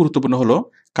চাইতে গুরুত্বপূর্ণ হলো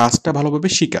কাজটা ভালোভাবে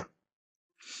শিখা।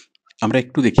 আমরা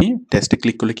একটু দেখি টেস্টে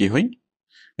ক্লিক করলে কি হয়।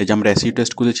 এই যে আমরা এসইউ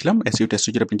টেস্ট খুঁজেছিলাম, এসইউ টেস্টে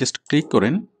যদি আপনি জাস্ট ক্লিক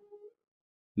করেন,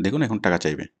 দেখুন এখন টাকা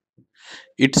চাইবে।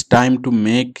 It's time to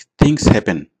make things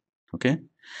happen, okay,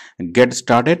 get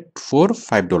started for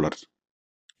 $5।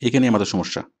 এখানে আমাদের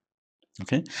সমস্যা,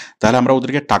 ওকে। তাহলে আমরা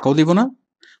ওদেরকে টাকাও দিব না,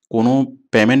 কোনো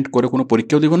পেমেন্ট করে কোনো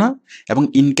পরীক্ষাও দিব না, এবং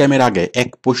ইনকামের আগে এক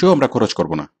পয়সাও আমরা খরচ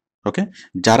করব না, ওকে।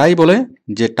 যারাই বলে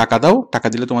যে টাকা দাও, টাকা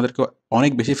দিলে তোমাদেরকে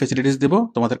অনেক বেশি ফ্যাসিলিটিস দেবো,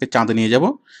 তোমাদেরকে চাঁদে নিয়ে যাব,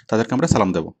 তাদেরকে আমরা সালাম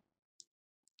দেবো।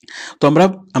 তো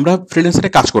আমরা ফ্রিল্যান্সারে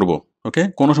কাজ করব, ওকে,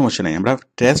 কোনো সমস্যা নেই। আমরা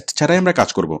টেস্ট ছাড়াই আমরা কাজ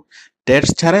করব,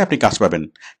 টেস্ট ছাড়াই আপনি কাজ পাবেন,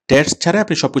 টেস্ট ছাড়াই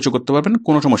আপনি সবকিছু করতে পারবেন,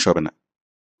 কোনো সমস্যা হবে না।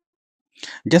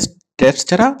 জাস্ট টেস্ট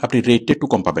ছাড়া আপনি রেটটা একটু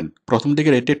কম পাবেন, প্রথম দিকে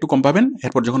রেটটা একটু কম পাবেন,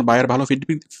 এরপর যখন বায়ার ভালো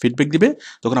ফিডব্যাক দিবে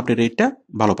তখন আপনি রেটটা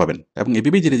ভালো পাবেন, এবং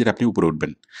এভাবেই ধীরে ধীরে আপনি উপরে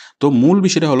উঠবেন। তো মূল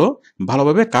বিষয়টা হলো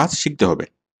ভালোভাবে কাজ শিখতে হবে,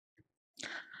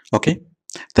 ওকে।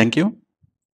 Thank you.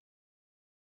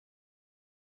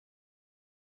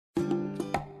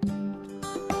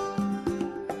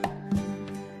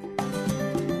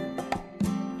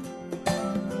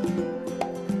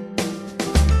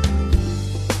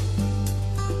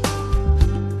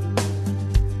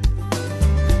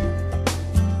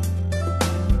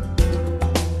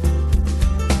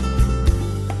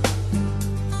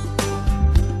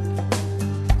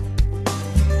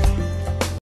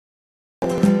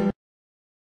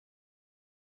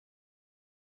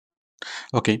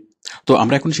 ওকে, তো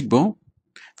আমরা এখন শিখব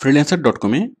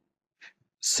freelancer.com-এ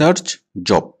সার্চ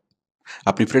জব।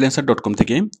 আপনি freelancer.com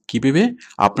থেকে কিভাবে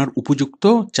আপনার উপযুক্ত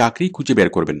চাকরি খুঁজে বের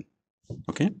করবেন,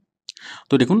 ওকে।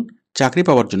 তো দেখুন, চাকরি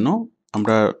পাওয়ার জন্য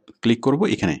আমরা ক্লিক করব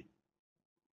এখানে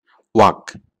ওয়ার্ক।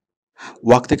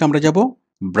 ওয়ার্ক থেকে আমরা যাব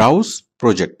ব্রাউজ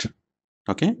প্রজেক্ট,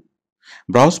 ওকে।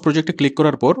 ব্রাউজ প্রজেক্টে ক্লিক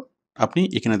করার পর আপনি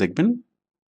এখানে দেখবেন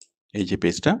এই যে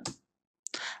পেজটা,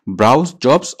 ব্রাউজ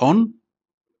জবস অন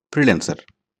ফ্রিল্যান্সার,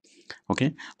 ওকে।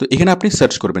 তো এখানে আপনি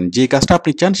সার্চ করবেন যে কাজটা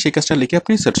আপনি চান, সেই কাজটা লিখে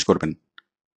আপনি সার্চ করবেন।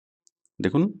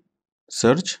 দেখুন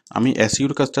সার্চ, আমি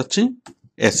এসইউর কাজ চাচ্ছি,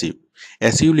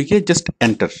 এসইউ লিখে জাস্ট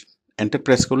এন্টার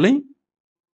প্রেস করলেই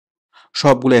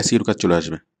সবগুলো এসইউর কাজ চলে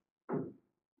আসবে,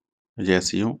 যে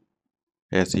এসইও,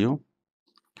 এসইও।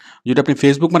 যদি আপনি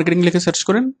ফেসবুক মার্কেটিং লিখে সার্চ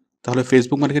করেন তাহলে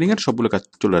ফেসবুক মার্কেটিং এর সবগুলো কাজ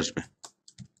চলে আসবে।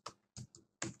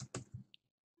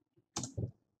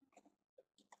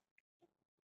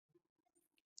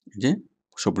 যে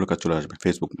সবগুলো কাজ চলে আসবে,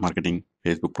 Facebook marketing,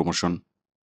 Facebook promotion,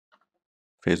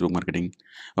 Facebook marketing.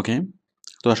 ওকে,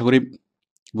 তো আশা করি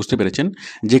বুঝতে পেরেছেন।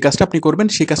 যে কাজটা আপনি করবেন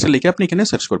সেই কাজটা লিখে আপনি এখানে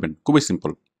সার্চ করবেন, খুবই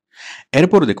সিম্পল।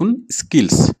 এরপর দেখুন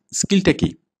স্কিলস। স্কিলটা কি?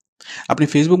 আপনি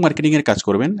ফেসবুক মার্কেটিং এর কাজ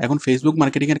করবেন, এখন ফেসবুক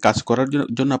মার্কেটিং এর কাজ করার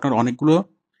জন্য আপনার অনেকগুলো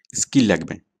স্কিল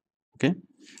লাগবে। ওকে,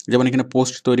 যেমন এখানে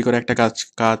পোস্ট তৈরি করা একটা কাজ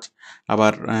কাজ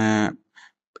আবার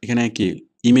এখানে কি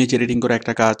ইমেজ এডিটিং করা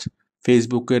একটা কাজ,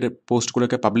 ফেসবুকের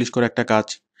পোস্টগুলোকে পাবলিশ করা একটা কাজ,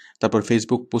 তারপর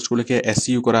ফেসবুক পোস্টগুলোকে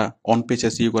এসইও করা, অন পেজ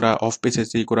এসইও করা, অফ পেজ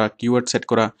এসইও করা, কিওয়ার্ড সেট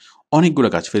করা, অনেকগুলো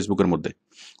কাজ ফেসবুকের মধ্যে।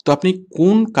 তো আপনি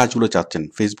কোন কাজগুলো চাচ্ছেন?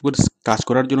 ফেসবুকের কাজ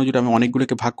করার জন্য যদি আমি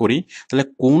অনেকগুলোকে ভাগ করি তাহলে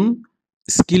কোন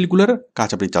স্কিলগুলোর কাজ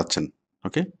আপনি চাচ্ছেন?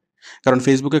 ওকে, কারণ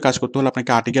ফেসবুকে কাজ করতে হলে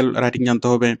আপনাকে আর্টিকেল রাইটিং জানতে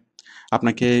হবে,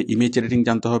 আপনাকে ইমেজ এডিটিং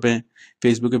জানতে হবে,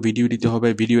 ফেসবুকে ভিডিও দিতে হবে,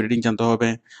 ভিডিও এডিটিং জানতে হবে,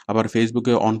 আবার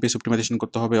ফেসবুকে অন পেজ অপটিমাইজেশন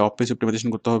করতে হবে, অফ পেজ অপটিমাইজেশন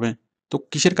করতে হবে। তো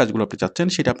কিসের কাজগুলো আপনি চাচ্ছেন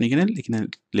সেটা আপনি এখানে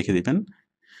লিখে দিবেন।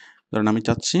 ধরেন আমি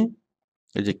চাচ্ছি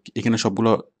এই যে এখানে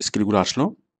সবগুলো স্কিলগুলো আসলো,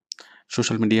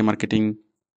 সোশ্যাল মিডিয়া মার্কেটিং,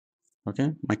 ওকে,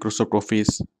 মাইক্রোসফট অফিস,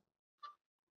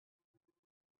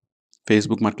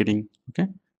 ফেসবুক মার্কেটিং। ওকে,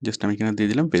 জাস্ট আমি এখানে দিয়ে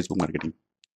দিলাম ফেসবুক মার্কেটিং।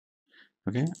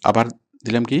 ওকে, আবার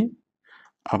দিলাম কি,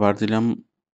 আবার দিলাম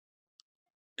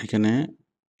এখানে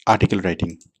আর্টিকেল রাইটিং।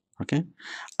 ওকে,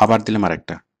 আবার দিলাম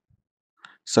আরেকটা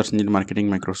search engine marketing,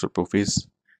 Microsoft office,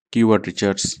 keyword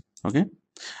research. ওকে,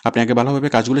 আপনি আগে ভালোভাবে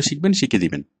কাজগুলো শিখবেন, শিখে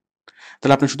দিবেন।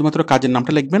 তাহলে আপনি শুধুমাত্র কাজের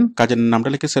নামটা লিখবেন, কাজের নামটা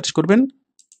লিখে সার্চ করবেন,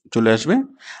 চলে আসবে।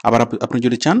 আবার আপনি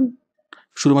যদি চান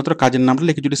শুধুমাত্র কাজের নামটা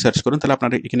লিখে যদি সার্চ করেন তাহলে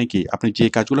আপনার এখানে কি আপনি যে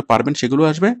কাজগুলো পারবেন সেগুলো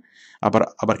আসবে। আবার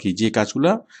আবার কি যে কাজগুলো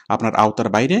আপনার আওতার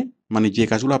বাইরে, মানে যে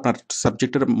কাজগুলো আপনার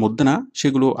সাবজেক্টের মধ্যে না,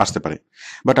 সেগুলো আসতে পারে।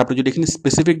 বাট আপনি যদি এখানে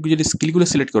স্পেসিফিক যদি স্কিলগুলো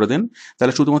সিলেক্ট করে দেন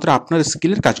তাহলে শুধুমাত্র আপনার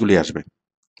স্কিলের কাজগুলোই আসবে।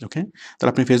 ওকে,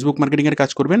 তাহলে আপনি ফেসবুক মার্কেটিং এর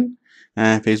কাজ করবেন,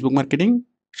 ফেসবুক মার্কেটিং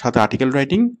সাথে আর্টিকেল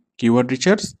রাইটিং, কিওয়ার্ড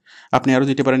রিসার্চ। আপনি আরও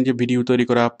দিতে পারেন যে ভিডিও তৈরি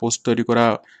করা, পোস্ট তৈরি করা,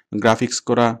 গ্রাফিক্স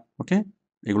করা। ওকে,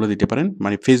 এগুলো দিতে পারেন,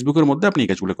 মানে ফেসবুকের মধ্যে আপনি এই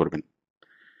কাজগুলো করবেন।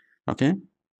 ওকে,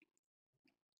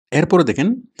 এরপরে দেখেন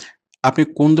আপনি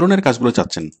কোন ধরনের কাজগুলো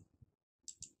চাচ্ছেন।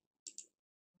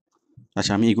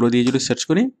 আচ্ছা, আমি এগুলো দিয়ে যদি সার্চ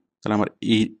করি তাহলে আমার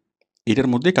এটার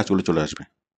মধ্যে কাজগুলো চলে আসবে।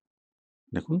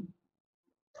 দেখুন,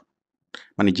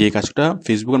 মানে যে কাজটা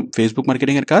ফেসবুক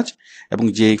মার্কেটিং এর কাজ, এবং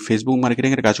যে ফেসবুক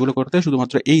মার্কেটিং এর কাজগুলো করতে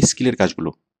শুধুমাত্র এই স্কিলের কাজগুলো,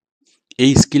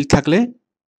 এই স্কিল থাকলে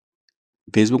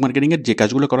ফেসবুক মার্কেটিং এর যে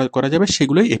কাজগুলো করা যাবে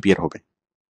সেগুলোই এপিয়ার হবে।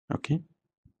 ওকে,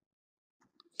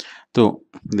 তো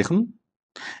দেখুন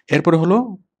এরপরে হলো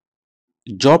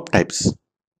জব টাইপস।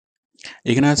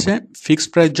 এখানে আছে fixed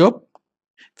price job,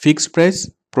 fixed price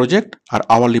project, আর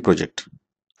আওয়ারলি প্রজেক্ট,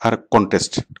 আর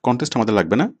কন্টেস্ট। কন্টেস্ট আমাদের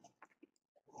লাগবে না।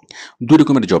 দুই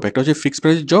রকমের জব, একটা হচ্ছে ফিক্সড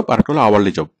প্রাইস জব আর একটা হলো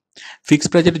আওয়ারলি জব। ফিক্সড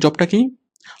প্রাইজের জবটা কি?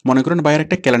 মনে করেন বায়ার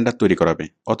একটা ক্যালেন্ডার তৈরি করাবে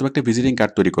অথবা একটা ভিজিটিং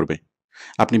কার্ড তৈরি করবে।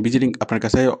 আপনি আপনার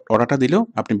কাছে অর্ডারটা দিল,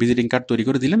 আপনি ভিজিটিং কার্ড তৈরি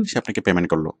করে দিলেন, সে আপনাকে পেমেন্ট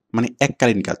করলো, মানে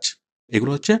এককালীন কাজ।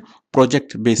 এগুলো হচ্ছে প্রজেক্ট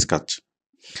বেস কাজ।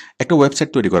 একটা ওয়েবসাইট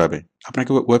তৈরি করাবে,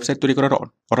 আপনাকে ওয়েবসাইট তৈরি করার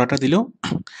অর্ডারটা দিল,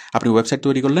 আপনি ওয়েবসাইট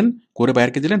তৈরি করলেন, করে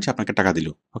বায়ারকে দিলেন, সে আপনাকে টাকা দিল।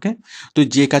 ওকে, তো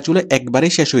যে কাজগুলো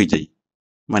একবারেই শেষ হয়ে যায়,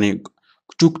 মানে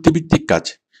চুক্তিভিত্তিক কাজ,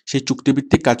 সেই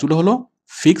চুক্তিভিত্তিক কাজগুলো হলো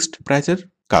ফিক্সড প্রাইসের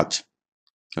কাজ।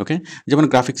 ওকে, যেমন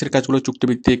গ্রাফিক্সের কাজগুলো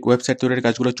চুক্তিভিত্তিক, ওয়েবসাইট তৈরির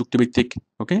কাজগুলো চুক্তিভিত্তিক।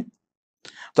 ওকে,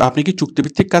 তো আপনি কি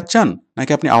চুক্তিভিত্তিক কাজ চান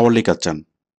নাকি আপনি আওয়ারলি কাজ চান?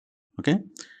 ওকে,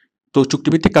 তো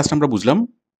চুক্তিভিত্তিক কাজটা আমরা বুঝলাম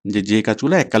যে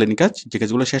কাজগুলো এককালীন কাজ, যে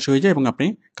কাজগুলো শেষ হয়ে যায় এবং আপনি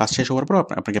কাজ শেষ হওয়ার পর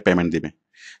আপনাকে পেমেন্ট দিবে।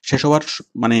 শেষ হওয়ার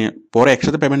মানে পরে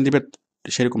একসাথে পেমেন্ট দিবে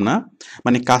সেরকম না,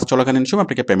 মানে কাজ চলাকালীন সময়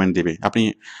আপনাকে পেমেন্ট দিবে। আপনি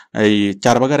এই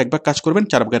 4 ভাগের 1 ভাগ কাজ করবেন,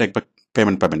 4 ভাগের 1 ভাগ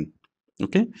পেমেন্ট পাবেন।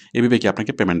 ওকে, এভাবে কি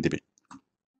আপনাকে পেমেন্ট দিবে।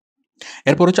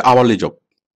 এরপর হচ্ছে আওয়ারলি জব,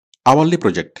 আওয়ারলি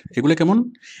প্রজেক্ট। এগুলো কেমন?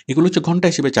 এগুলো হচ্ছে ঘন্টা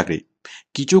হিসেবে চাকরি।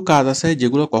 কিছু কাজ আছে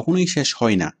যেগুলো কখনোই শেষ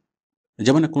হয় না,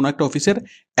 যেমন কোনো একটা অফিসের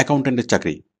অ্যাকাউন্টেন্টের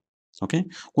চাকরি। ওকে,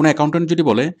 কোনো অ্যাকাউন্টেন্ট যদি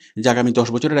বলে যে আগামী 10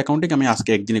 বছরের অ্যাকাউন্টিং আমি আজকে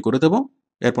একদিনে করে দেবো,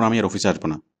 এরপর আমি আর অফিসে আসবো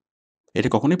না, এটা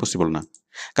কখনোই পসিবল না।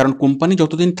 কারণ কোম্পানি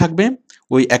যতদিন থাকবে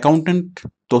ওই অ্যাকাউন্টেন্ট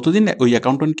ততদিন ওই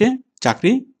অ্যাকাউন্টেন্টকে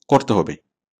চাকরি করতে হবে,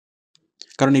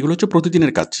 কারণ এগুলো হচ্ছে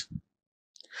প্রতিদিনের কাজ।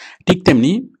 ঠিক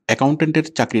তেমনি অ্যাকাউন্টেন্টের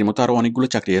চাকরির মতো আরও অনেকগুলো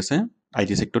চাকরি আছে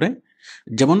আইটি সেক্টরে।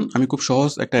 যেমন আমি খুব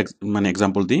সহজ একটা মানে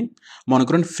এক্সাম্পল দিই। মনে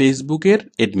করেন ফেসবুকের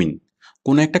এডমিন,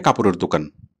 কোনো একটা কাপড়ের দোকান।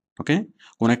 ওকে,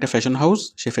 কোনো একটা ফ্যাশন হাউস,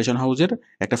 সেই ফ্যাশন হাউসের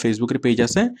একটা ফেসবুকের পেজ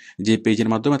আছে, যে পেজের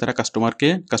মাধ্যমে তারা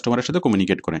কাস্টমারের সাথে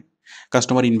কমিউনিকেট করে,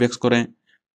 কাস্টমার ইনবক্স করে,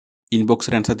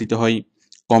 ইনবক্সের অ্যান্সার দিতে হয়,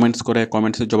 কমেন্টস করে,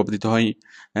 কমেন্টসের জবাব দিতে হয়,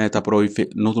 তারপর ওই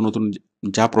নতুন নতুন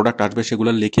যা প্রোডাক্ট আসবে সেগুলো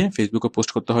লিখে ফেসবুকে পোস্ট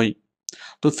করতে হয়।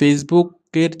 তো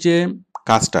ফেসবুকের যে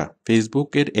কাজটা,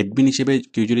 ফেসবুকের অ্যাডমিন হিসেবে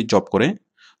কেউ যদি জব করে,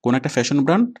 কোনো একটা ফ্যাশন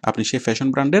ব্র্যান্ড, আপনি সেই ফ্যাশন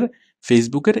ব্র্যান্ডের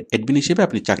ফেসবুকের অ্যাডমিন হিসেবে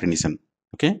আপনি চাকরি নিছেন।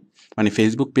 ওকে, মানে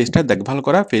ফেসবুক পেজটা দেখভাল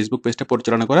করা, ফেসবুক পেজটা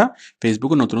পরিচালনা করা,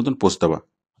 ফেসবুকে নতুন নতুন পোস্ট দেওয়া।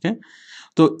 ওকে,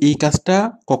 তো এই কাজটা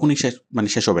কখনই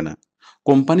শেষ হবে না।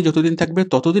 কোম্পানি যতদিন থাকবে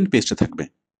ততদিন পেজটা থাকবে,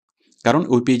 কারণ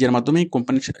ওই পেজের মাধ্যমেই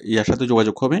কোম্পানির ইয়ার সাথে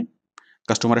যোগাযোগ হবে,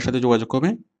 কাস্টমারের সাথে যোগাযোগ হবে,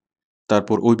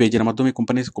 তারপর ওই পেজের মাধ্যমে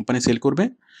কোম্পানি সেল করবে।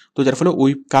 তো যার ফলে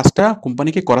ওই কাজটা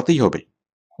কোম্পানিকে করাতেই হবে,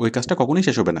 ওই কাজটা কখনোই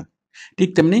শেষ হবে না। ঠিক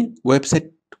তেমনি ওয়েবসাইট,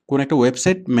 কোন একটা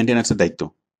ওয়েবসাইট মেনটেন্যান্সের দায়িত্ব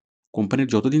কোম্পানির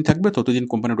যতদিন থাকবে ততদিন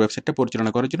কোম্পানির ওয়েবসাইটটা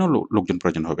পরিচালনা করার জন্য লোকজন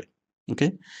প্রয়োজন হবে। ওকে,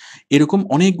 এরকম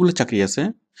অনেকগুলো চাকরি আছে।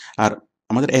 আর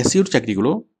আমাদের এসইওর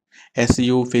চাকরিগুলো,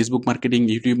 SEO, Facebook marketing,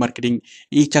 YouTube marketing,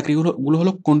 এই চাকরিগুলো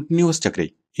হলো কন্টিনিউয়াস চাকরি।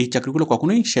 এই চাকরিগুলো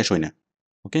কখনোই শেষ হয় না।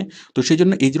 ওকে, তো সেই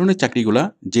জন্য এই ধরনের চাকরিগুলা,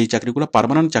 যেই চাকরিগুলো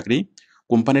পার্মানেন্ট চাকরি,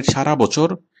 কোম্পানির সারা বছর,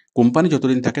 কোম্পানি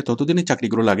যতদিন থাকে ততদিনই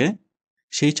চাকরিগুলো লাগে,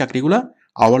 সেই চাকরিগুলা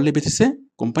আওয়ারলি বেসিসে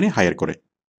কোম্পানি হায়ার করে।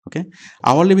 ওকে,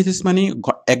 আওয়ারলি বেসিস মানে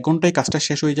 1 ঘন্টায় কাজটা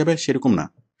শেষ হয়ে যাবে সেরকম না।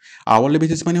 আওয়ারলি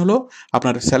বেসিস মানে হলো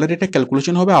আপনার স্যালারিটা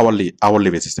ক্যালকুলেশন হবে আওয়ারলি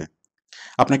বেসিসে।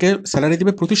 আপনাকে স্যালারি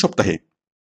দিবে প্রতি সপ্তাহে,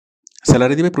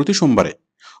 স্যালারি দিবে প্রতি সোমবারে।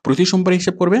 প্রতি সোমবারে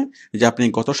হিসেব করবে যে আপনি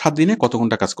গত 7 দিনে কত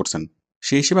ঘন্টা কাজ করছেন,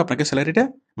 সেই হিসেবে আপনাকে স্যালারিটা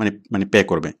মানে পে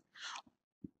করবে।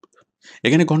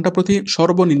 এখানে ঘন্টা প্রতি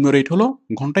সর্বনিম্ন রেট হলো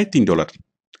ঘন্টায় $3।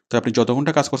 তো আপনি যত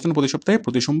ঘন্টা কাজ করছেন প্রতি সপ্তাহে,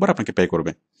 প্রতি সোমবার আপনাকে পে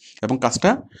করবে, এবং কাজটা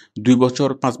 2 বছর,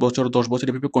 5 বছর, 10 বছর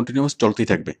এভাবে কন্টিনিউয়াস চলতেই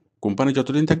থাকবে। কোম্পানি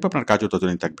যতদিন থাকবে আপনার কাজও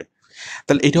ততদিন থাকবে।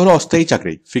 তাহলে এটা হলো অস্থায়ী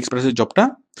চাকরি, ফিক্সড প্রাইসের জবটা।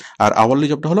 আর আওয়ারলি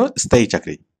জবটা হলো স্থায়ী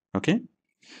চাকরি। ওকে,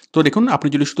 তো দেখুন, আপনি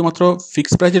যদি শুধুমাত্র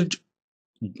ফিক্সড প্রাইসের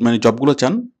মানে জবগুলো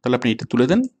চান, তাহলে আপনি এটা তুলে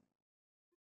দেন,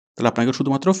 তাহলে আপনাকে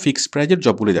শুধুমাত্র ফিক্সড প্রাইজের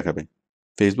জবগুলি দেখাবে।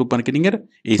 ফেসবুক মার্কেটিং এর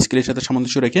এই স্কিলের সাথে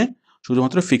সামঞ্জস্য রেখে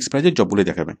শুধুমাত্র ফিক্সড প্রাইজের জবগুলি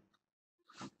দেখাবে।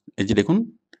 এই যে দেখুন,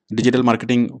 ডিজিটাল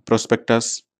মার্কেটিং প্রসপেক্টাস,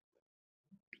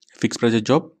 ফিক্সড প্রাইজের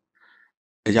জব,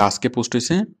 এই যে আজকে পোস্ট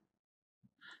হয়েছে।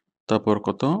 তারপর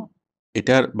কত,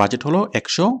 এটার বাজেট হলো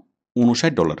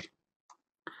 $159।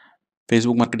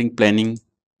 ফেসবুক মার্কেটিং প্ল্যানিং,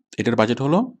 এটার বাজেট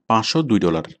হলো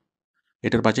 $502।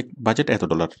 এটার বাজেট এত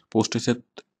ডলার। পোস্ট হয়েছে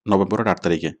নভেম্বরের 8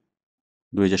 তারিখে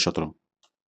 2017।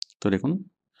 তো দেখুন,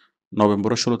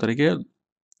 নভেম্বরের 16 তারিখে,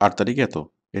 8 তারিখে এত,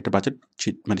 এটা বাজেট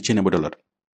মানে $96।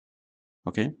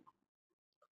 ওকে,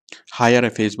 হায়ার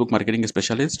এ ফেসবুক মার্কেটিং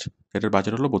স্পেশালিস্ট, এটার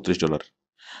বাজেট হলো $32।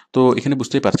 তো এখানে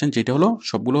বুঝতেই পারছেন যে এটা হলো,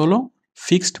 সবগুলো হলো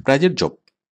ফিক্সড প্রাইজের জব।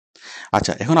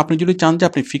 আচ্ছা, এখন আপনি যদি চান যে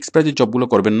আপনি ফিক্সড প্রাইজের জবগুলো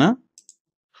করবেন না,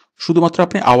 শুধুমাত্র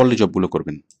আপনি আওয়ারলি জবগুলো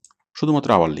করবেন, শুধুমাত্র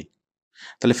আওয়ারলি,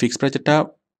 তাহলে ফিক্সড প্রাইজেরটা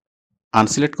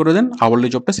আনসিলেক্ট করে দেন, আওয়ারলি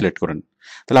জবটা সিলেক্ট করেন।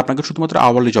 তাহলে আপনাকে শুধুমাত্র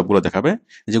আওয়ারলি জবগুলো দেখাবে,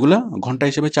 যেগুলো ঘন্টা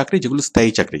হিসেবে চাকরি, যেগুলো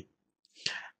স্থায়ী চাকরি।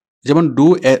 যেমন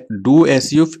do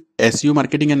SU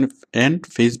marketing and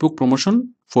Facebook promotion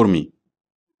for me,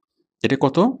 এটা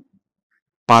কত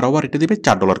পার আওয়ার, এটা দিবে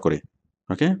 $4 করে।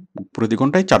 ওকে, প্রতি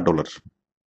ঘন্টায় $4।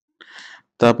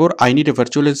 তারপর I need a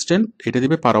virtual assistant, এটা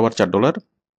দিবে পার আওয়ার $4।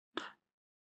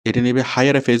 এটা নেবে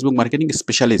হায়ার এ ফেসবুক মার্কেটিং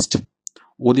স্পেশালিস্ট,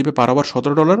 ও দিবে পার আওয়ার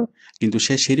 $17, কিন্তু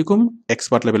সে সেরকম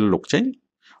এক্সপার্ট লেভেলের লোক চাই।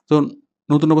 তো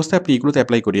নতুন অবস্থায় আপনি এগুলোতে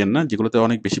অ্যাপ্লাই করিয়েন না, যেগুলোতে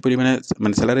অনেক বেশি পরিমাণে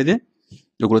মানে স্যালারি দেয়,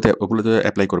 ওগুলোতে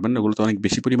অ্যাপ্লাই করবেন, ওগুলোতে অনেক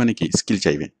বেশি পরিমাণে কি স্কিল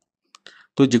চাইবে।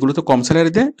 তো যেগুলোতে কম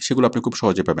স্যালারি দেয় সেগুলো আপনি খুব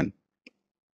সহজে পাবেন।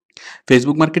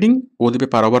 ফেসবুক মার্কেটিং, ও দিবে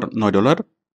পার আওয়ার $9।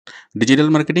 ডিজিটাল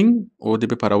মার্কেটিং, ও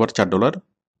দিবে পার আওয়ার $4।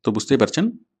 তো বুঝতেই পারছেন।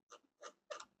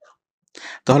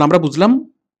 তাহলে আমরা বুঝলাম,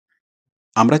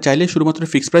 আমরা চাইলে শুধুমাত্র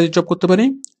ফিক্সড প্রাইস জব করতে পারি,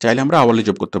 চাইলে আমরা আওয়ারলি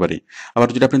জব করতে পারি। আবার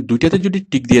যদি আপনি দুইটাতে যদি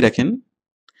টিক দিয়ে রাখেন,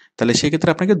 তাহলে সেক্ষেত্রে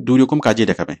আপনাকে 2 রকম কাজই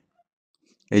দেখাবে।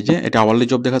 এই যে এটা আওয়ারলি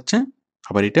জব দেখাচ্ছে,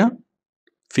 আবার এটা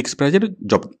ফিক্সড প্রাইজের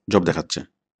জব দেখাচ্ছে।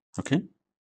 ওকে,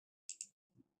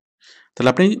 তাহলে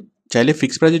আপনি চাইলে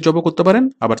ফিক্সড প্রাইজের জবও করতে পারেন,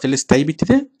 আবার চাইলে স্থায়ী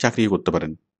ভিত্তিতে চাকরিও করতে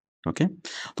পারেন। ওকে,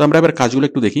 তো আমরা এবার কাজগুলো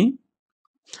একটু দেখি।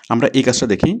 আমরা এই কাজটা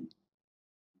দেখি,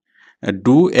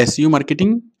 do SU marketing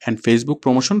and Facebook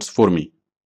promotions for me,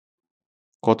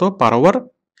 কত পার আওয়ার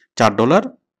 $4।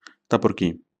 তারপর কি,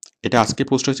 এটা আজকে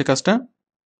পোস্ট হয়েছে কাজটা।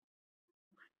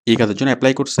 এই কাজের জন্য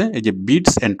অ্যাপ্লাই করছে, এই যে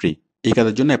বিডস এন্ট্রি, এই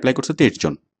কাজের জন্য অ্যাপ্লাই করছে 23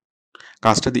 জন।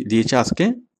 কাজটা দিয়েছে আজকে,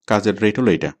 কাজের রেট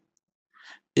হলো এটা।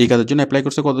 এই কাজের জন্য অ্যাপ্লাই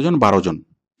করছে কতজন, 12 জন।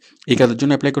 এই কাজের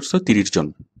জন্য অ্যাপ্লাই করছে 30 জন।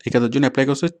 এই কাজের জন্য অ্যাপ্লাই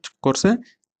করছে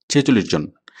 46 জন।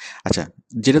 আচ্ছা,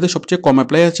 যেটাতে সবচেয়ে কম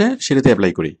অ্যাপ্লাই আছে সেটাতে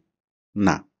অ্যাপ্লাই করি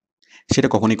না, সেটা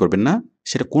কখনই করবেন না,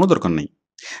 সেটা কোনো দরকার নেই।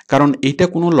 কারণ এইটা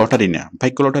কোনো লটারি না,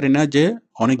 ভাগ্য লটারি না যে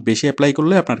অনেক বেশি অ্যাপ্লাই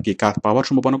করলে আপনার কি কাজ পাওয়ার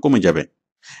সম্ভাবনা কমে যাবে।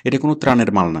 এটা কোনো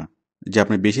ত্রাণের মাল না যে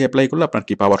আপনি বেশি অ্যাপ্লাই করলে আপনার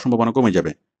কি পাওয়ার সম্ভাবনা কমে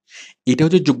যাবে। এটা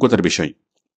হচ্ছে যোগ্যতার বিষয়।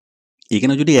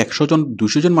 এখানে যদি 100 জন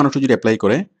 200 জন মানুষও যদি অ্যাপ্লাই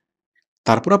করে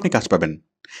তারপর আপনি কাজ পাবেন।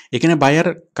 এখানে বায়ার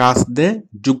কাজ দেয়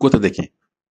যোগ্যতা দেখে,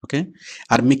 ওকে।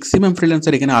 আর ম্যাক্সিমাম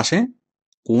ফ্রিল্যান্সার এখানে আসে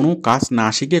কোনো কাজ না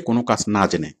শিখে, কোনো কাজ না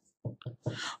জেনে।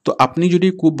 তো আপনি যদি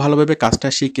খুব ভালোভাবে কাজটা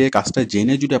শিখে, কাজটা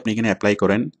জেনে যদি আপনি এখানে অ্যাপ্লাই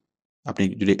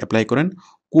করেন,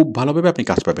 খুব ভালোভাবে আপনি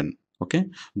কাজ পাবেন, ওকে।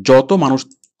 যত মানুষ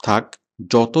থাক,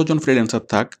 যতজন ফ্রিল্যান্সার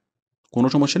থাক, কোনো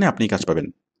সমস্যা নেই, আপনি কাজ পাবেন।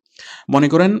 মনে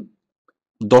করেন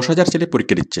 10,000 ছেলে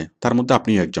পরীক্ষা দিচ্ছে, তার মধ্যে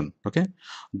আপনিও একজন, ওকে।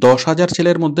 10,000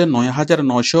 ছেলের মধ্যে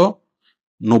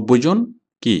 9,990 জন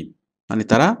কি, মানে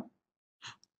তারা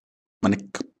মানে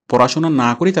পড়াশোনা না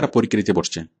করেই তারা পরীক্ষা দিতে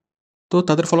বসছে। তো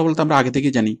তাদের ফলাফল তো আমরা আগে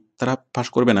থেকেই জানি, তারা পাস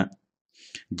করবে না।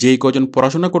 যেই কজন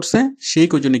পড়াশোনা করছে সেই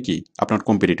কজনই কি আপনার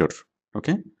কম্পিটিটর,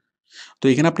 ওকে। তো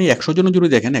এখানে আপনি 100 জন যদি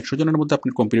দেখেন, 100 জনের মধ্যে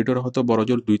আপনার কম্পিটিটর হয়তো বড়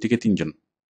জোর 2 থেকে 3 জন,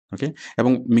 ওকে।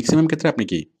 এবং ম্যাক্সিমাম ক্ষেত্রে আপনি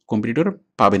কি কম্পিটিটর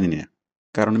পাবেনই না,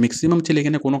 কারণ ম্যাক্সিমাম ছেলে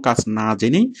এখানে কোনো কাজ না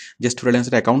জেনেই জাস্ট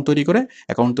ফ্রিল্যান্সের অ্যাকাউন্ট তৈরি করে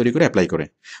অ্যাপ্লাই করে।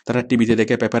 তারা টিভিতে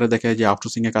দেখে, পেপারে দেখে যে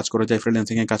আউটসোর্সিং এ কাজ করা যায়,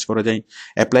 ফ্রিল্যান্সিং এ কাজ করা যায়,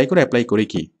 অ্যাপ্লাই করে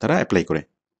কি তারা অ্যাপ্লাই করে,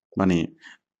 মানে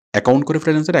অ্যাকাউন্ট করে,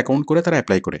 ফ্রিল্যান্সের অ্যাকাউন্ট করে তারা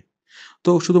অ্যাপ্লাই করে।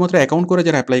 তো শুধুমাত্র অ্যাকাউন্ট করে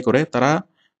যারা অ্যাপ্লাই করে তারা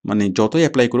মানে যতই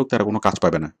অ্যাপ্লাই করুক তারা কোনো কাজ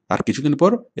পাবে না, আর কিছুদিন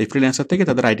পর এই ফ্রিল্যান্সার থেকে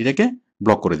তাদের আইডিটাকে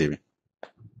ব্লক করে দেবে।